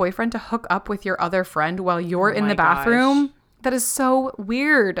want your boyfriend to hook up with your other friend while you're in my the bathroom? gosh. That is so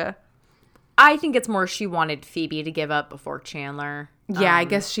weird. I think it's more she wanted Phoebe to give up before Chandler. Yeah, I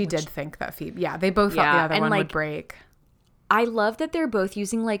guess she did think that Phoebe. Yeah, they both thought Yeah, the other and, one would like, break. I love that they're both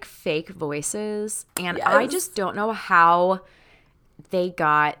using like fake voices. And I Yes. just don't know how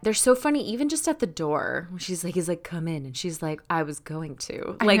they're so funny, even just at the door. He's like, come in. And she's like, I was going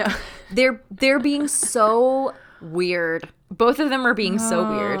to. Like know. they're being so weird. Both of them are being so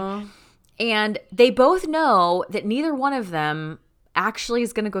weird. And they both know that neither one of them actually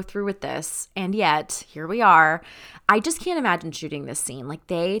is going to go through with this. And yet, here we are. I just can't imagine shooting this scene. Like,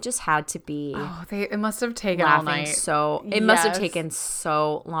 they just had to be Oh, it must have taken all laughing night. so. It must have Yes. taken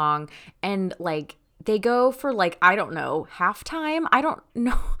so long. And, like, they go for, like, I don't know, halftime? I don't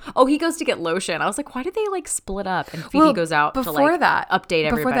know. Oh, he goes to get lotion. I was like, why did they, like, split up? And Phoebe goes out to, like, update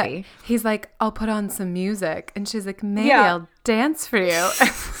everybody. He's like, I'll put on some music. And she's like, maybe Yeah. I'll dance for you.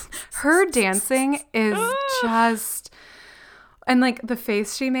 Her dancing is just... And like the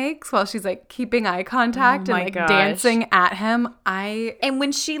face she makes while she's like keeping eye contact and my like gosh. dancing at him, I And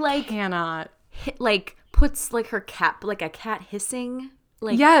when she, like, cannot. puts, like, her cat, like, a cat hissing,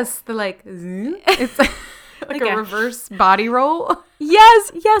 like, Yes, the like, it's like a a- reverse body roll.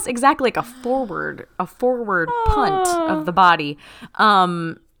 Yes, exactly. Like a forward punt of the body.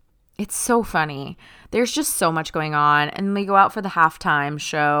 It's so funny. There's just so much going on. And we go out for the halftime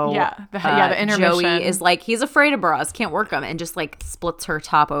show. Yeah, the intermission. Joey is like, he's afraid of bras, can't work them, and just like splits her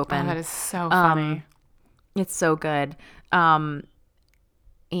top open. Oh, that is so funny. It's so good. And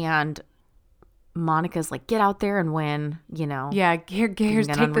Monica's like, get out there and win, you know. Yeah, here's Being an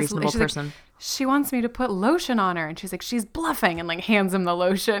take this. unreasonable She's like, person. she wants me to put lotion on her, and she's like, she's bluffing, and like hands him the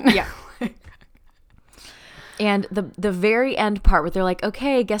lotion. Yeah. And the very end part where they're like,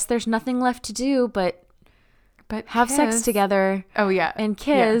 okay, guess there's nothing left to do but have sex kiss. together. Oh yeah, And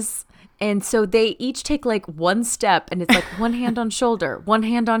kiss. And so they each take like one step, and it's like one hand on shoulder, one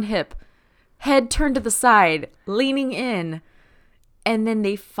hand on hip, head turned to the side, leaning in. And then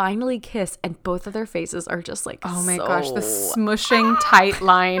they finally kiss, and both of their faces are just like, Oh my so- gosh, the smushing tight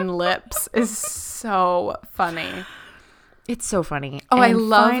line lips is so funny. It's so funny. Oh, I And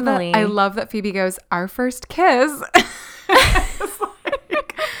love finally, that. I love that Phoebe goes, our first kiss. It's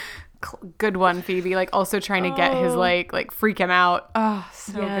like, good one, Phoebe. Like also trying to get his like freak him out. Oh,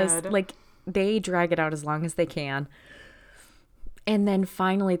 so good. like they drag it out as long as they can. And then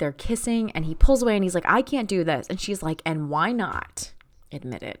finally they're kissing, and he pulls away and he's like, I can't do this. And she's like, and why not?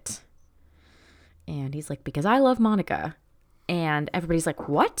 Admit it. And he's like, because I love Monica. And everybody's like,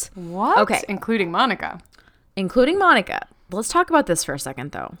 what? What? Okay. Including Monica. Including Monica. Let's talk about this for a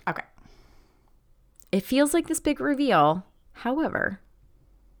second, though. Okay. It feels like this big reveal. However,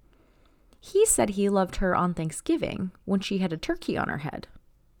 he said he loved her on Thanksgiving when she had a turkey on her head.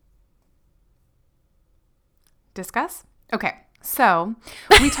 Discuss? Okay. So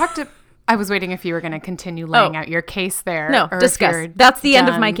we talked to... I was waiting if you were going to continue laying out your case there. No, or if discuss. you're That's the end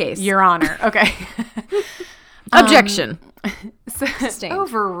of done, my case. Your Honor. Okay. Objection. So, Sustained.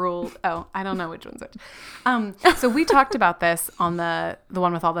 overruled. Oh, I don't know which one's which. So we talked about this on the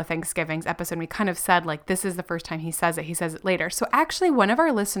one with all the Thanksgivings episode. And we kind of said like, this is the first time he says it. He says it later. So actually one of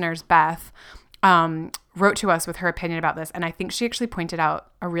our listeners, Beth, wrote to us with her opinion about this. And I think she actually pointed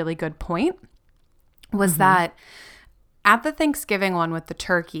out a really good point, was that at the Thanksgiving one with the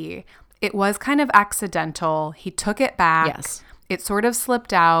turkey, it was kind of accidental. He took it back. Yes. It sort of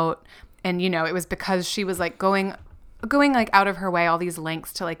slipped out. And, it was because she was like going like out of her way, all these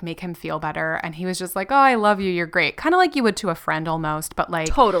lengths to like make him feel better. And he was just like, oh, I love you. You're great. Kind of like you would to a friend almost, but like.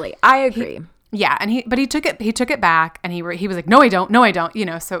 Totally. I agree. Yeah. And he took it back and he was like, no, I don't. No, I don't.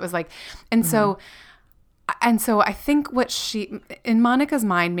 So it was like, and so I think in Monica's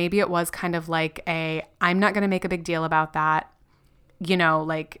mind, maybe it was kind of like I'm not going to make a big deal about that.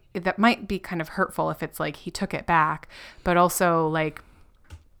 Like that might be kind of hurtful if it's like he took it back, but also like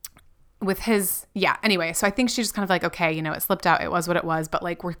with his, anyway. So I think she's just kind of like, okay, it slipped out. It was what it was. But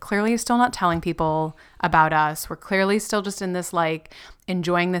like, we're clearly still not telling people about us. We're clearly still just in this like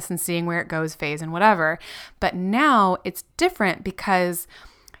enjoying this and seeing where it goes phase and whatever. But now it's different because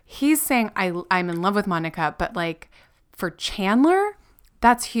he's saying, I'm in love with Monica. But like for Chandler,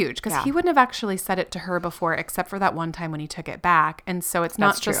 that's huge because he wouldn't have actually said it to her before, except for that one time when he took it back. And so it's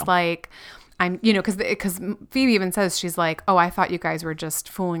not just like, I'm, because Phoebe even says, she's like, oh, I thought you guys were just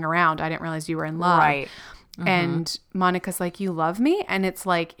fooling around. I didn't realize you were in love. Right. And Monica's like, you love me? And it's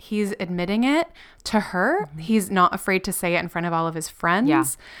like, he's admitting it to her. He's not afraid to say it in front of all of his friends. Yeah.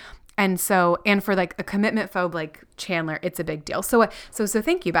 And so, and for like a commitment phobe like Chandler, it's a big deal. So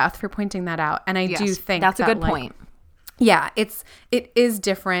thank you, Beth, for pointing that out. And I do think that's a good point. Yeah, it is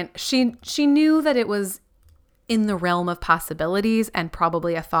different. She knew that it was in the realm of possibilities and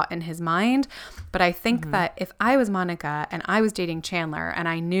probably a thought in his mind. But I think that if I was Monica and I was dating Chandler and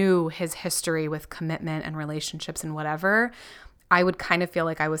I knew his history with commitment and relationships and whatever, I would kind of feel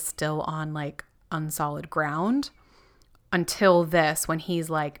like I was still on like unsolid ground until this, when he's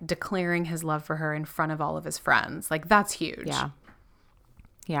like declaring his love for her in front of all of his friends. Like that's huge.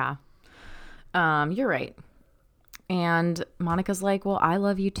 Yeah. You're right. And Monica's like, well, I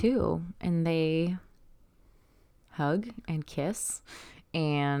love you too. And they hug and kiss,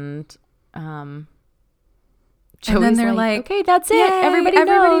 and Joey's then they're like, okay, that's it. Yay, everybody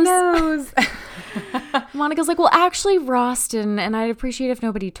knows. Monica's like, well, actually, Ross didn't, and I'd appreciate if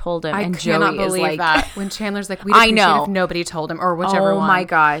nobody told him. And cannot Joey believe is like, that when Chandler's like, we'd appreciate if nobody told him, or whichever one. Oh my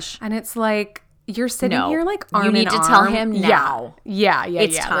gosh. And it's like, you're sitting here like arm you need in to tell arm. him now. Yeah.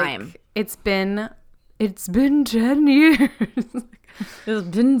 It's time. Like, it's been 10 years. It's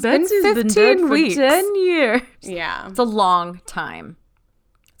been 15 weeks. 10 years. Yeah. It's a long time.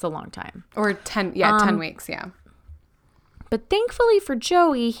 Or 10 weeks, yeah. But thankfully for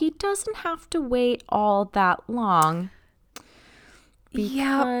Joey, he doesn't have to wait all that long.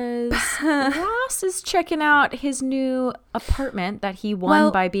 Because Ross is checking out his new apartment that he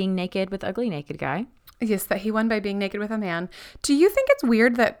won by being naked with Ugly Naked Guy. Yes, that he won by being naked with a man. Do you think it's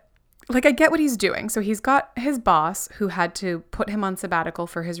weird that, like, I get what he's doing. So he's got his boss who had to put him on sabbatical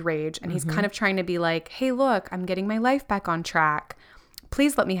for his rage. And he's kind of trying to be like, hey, look, I'm getting my life back on track.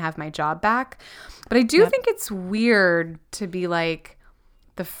 Please let me have my job back. But I do think it's weird to be like,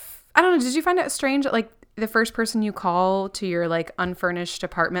 I don't know. Did you find it strange that, like, the first person you call to your, like, unfurnished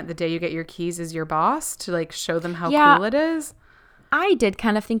apartment the day you get your keys is your boss to, like, show them how cool it is? I did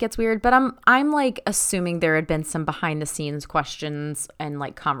kind of think it's weird, but I'm like assuming there had been some behind the scenes questions and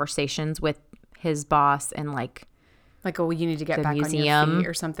like conversations with his boss and like oh, you need to get the back museum on your feet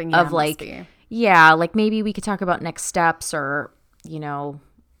or something. Of like, like maybe we could talk about next steps, or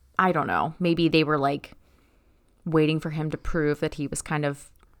I don't know. Maybe they were like waiting for him to prove that he was kind of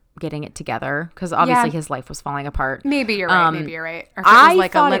getting it together, because obviously his life was falling apart. Maybe you're right. Or if it was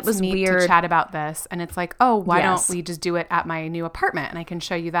like let's meet weird to chat about this, and it's like, oh, why don't we just do it at my new apartment and I can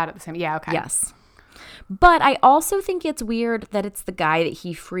show you that at the same. Yeah, okay. Yes. But I also think it's weird that it's the guy that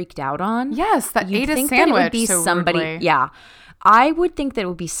he freaked out on. Yes, that You'd ate a think sandwich. That it would be so somebody. weirdly. Yeah, I would think that it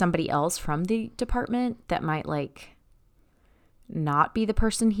would be somebody else from the department that might like not be the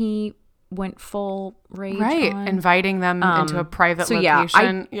person he went full rage on. Inviting them into a private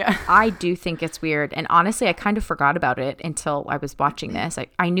location. I do think it's weird. And honestly, I kind of forgot about it until I was watching this.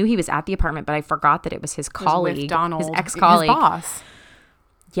 I knew he was at the apartment, but I forgot that it was his colleague, with Donald, his ex-colleague. His boss.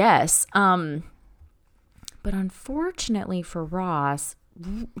 Yes. But unfortunately for Ross,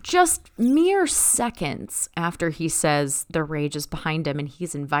 just mere seconds after he says the rage is behind him and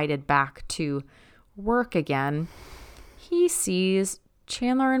he's invited back to work again, he sees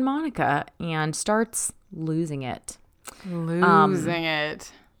Chandler and Monica and starts losing it.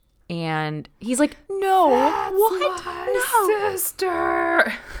 And he's like, no, what? No.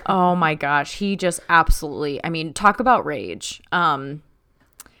 Sister. Oh my gosh. He just absolutely, I mean, talk about rage. And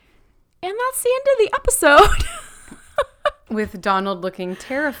that's the end of the episode. With Donald looking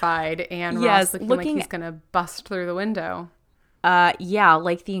terrified and Yes, Ross looking looking- like he's going to bust through the window. Yeah,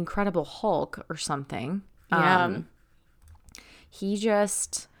 like the Incredible Hulk or something. Yeah. He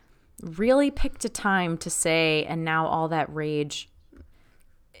just really picked a time to say, and now all that rage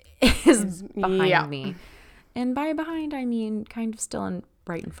is behind yeah. me. And by behind, I mean kind of still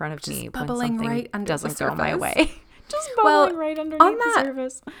right in front of me when bubbling something right under the doesn't go my surface. way. Just Well, bubbling right underneath the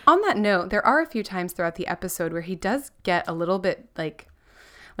surface. On that note, there are a few times throughout the episode where he does get a little bit like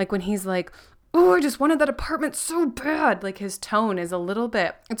when he's like, "Oh, I just wanted that apartment so bad." Like his tone is a little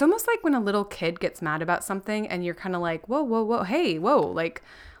bit, it's almost like when a little kid gets mad about something and you're kind of like, "Whoa, whoa, whoa, hey, whoa, like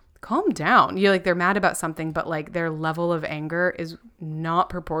calm down." You're like, they're mad about something, but like their level of anger is not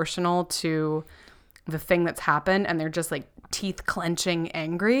proportional to the thing that's happened, and they're just like teeth clenching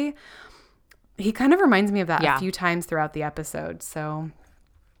angry. He kind of reminds me of that a few times throughout the episode. So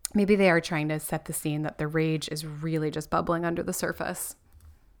maybe they are trying to set the scene that the rage is really just bubbling under the surface.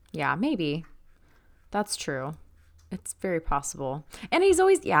 Yeah, maybe. That's true. It's very possible. And he's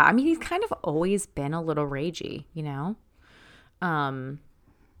always, he's kind of always been a little ragey, you know?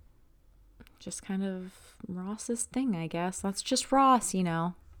 Just kind of Ross's thing, I guess. That's just Ross, you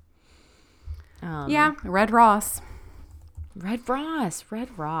know? Yeah, Red Ross. Red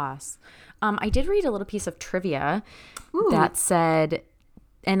Ross. I did read a little piece of trivia that said,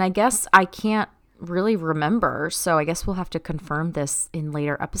 and I guess I can't really remember, so I guess we'll have to confirm this in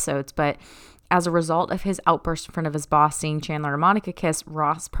later episodes, but as a result of his outburst in front of his boss seeing Chandler and Monica kiss,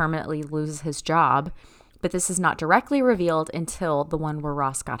 Ross permanently loses his job, but this is not directly revealed until the one where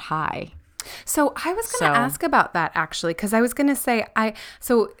Ross got high. So I was going to ask about that actually, because I was going to say,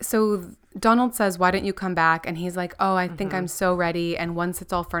 so Donald says, "Why don't you come back?" And he's like, "Oh, I think I'm so ready. And once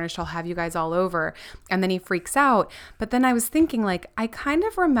it's all furnished, I'll have you guys all over." And then he freaks out. But then I was thinking, like, I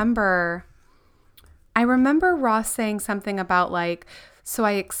remember Ross saying something about like, so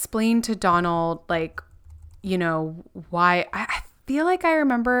I explained to Donald, like, you know, why. I feel like I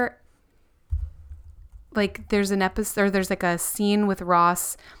remember like there's an episode, or there's like a scene with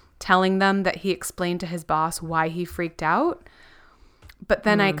Ross telling them that he explained to his boss why he freaked out. But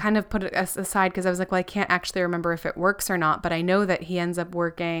then I kind of put it aside because I was like, well, I can't actually remember if it works or not. But I know that he ends up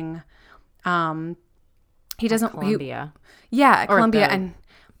working. He doesn't. At Columbia. At Columbia and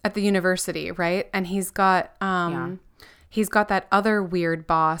at the university, right? And he's got that other weird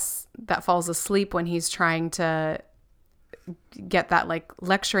boss that falls asleep when he's trying to get that like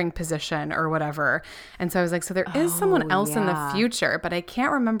lecturing position or whatever. And so I was like, so there is someone else in the future, but I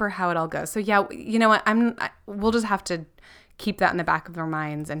can't remember how it all goes. So yeah, you know what? We'll just have to keep that in the back of our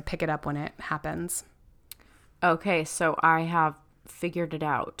minds and pick it up when it happens. Okay, so I have figured it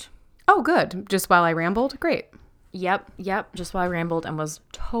out. Oh, good. Just while I rambled? Great. Yep. Just while I rambled and was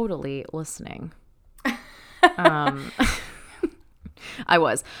totally listening. I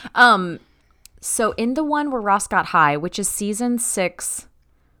was. So in the one where Ross got high, which is season 6,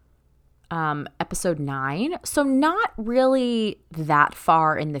 episode 9, so not really that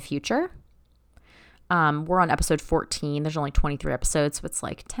far in the future. We're on episode 14. There's only 23 episodes, so it's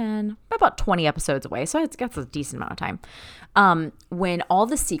like about 20 episodes away. So it's got a decent amount of time. When all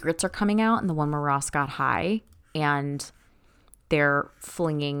the secrets are coming out, and the one where Ross got high, and they're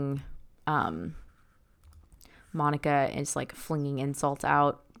flinging, Monica is like flinging insults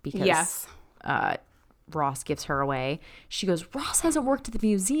out because Ross gives her away. She goes, "Ross hasn't worked at the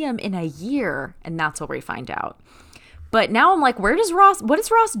museum in a year," and that's where we find out. But now I'm like, what is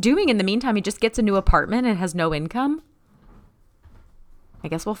Ross doing in the meantime? He just gets a new apartment and has no income? I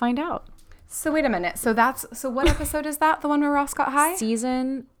guess we'll find out. So wait a minute. So what episode is that? The one where Ross got high?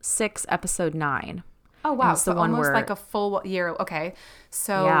 Season 6, episode 9. Oh, wow. So the one almost like a full year. Okay.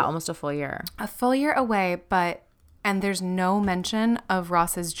 So yeah, almost a full year. A full year away, and there's no mention of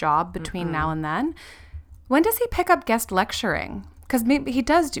Ross's job between now and then. When does he pick up guest lecturing? Because maybe he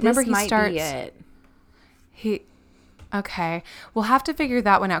does. Remember, he starts. Be it. Okay. We'll have to figure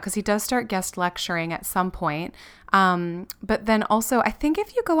that one out because he does start guest lecturing at some point. But then also, I think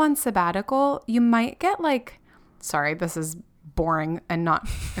if you go on sabbatical, you might get like, sorry, this is boring and not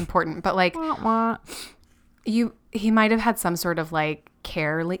important, but like he might have had some sort of like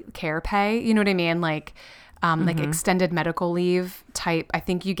care pay. You know what I mean? Like extended medical leave type. I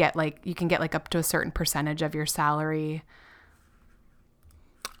think you can get like up to a certain percentage of your salary.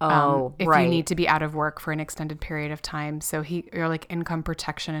 If you need to be out of work for an extended period of time. So or like income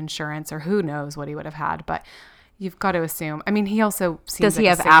protection insurance, or who knows what he would have had, but you've got to assume. I mean, he also seems Does he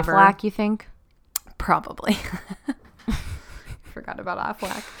like have a saver. Aflac, you think? Probably. Forgot about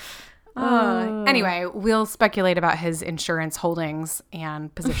Aflac. Anyway, we'll speculate about his insurance holdings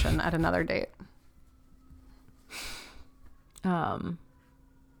and position at another date. Yes,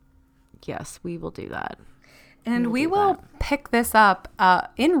 we will do that. And we will pick this up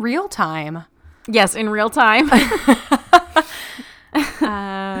in real time. Yes, in real time.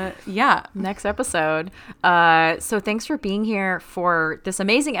 Yeah. Next episode. So thanks for being here for this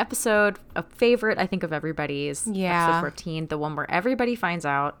amazing episode, a favorite, I think, of everybody's. Yeah. Episode 14, the one where everybody finds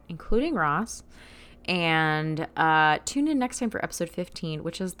out, including Ross. And tune in next time for episode 15,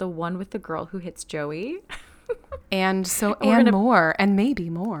 which is the one with the girl who hits Joey. And more, and maybe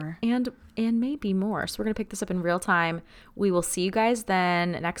more. And maybe more. So we're going to pick this up in real time. We will see you guys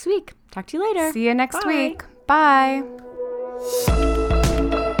then next week. Talk to you later. See you next Bye. week. Bye.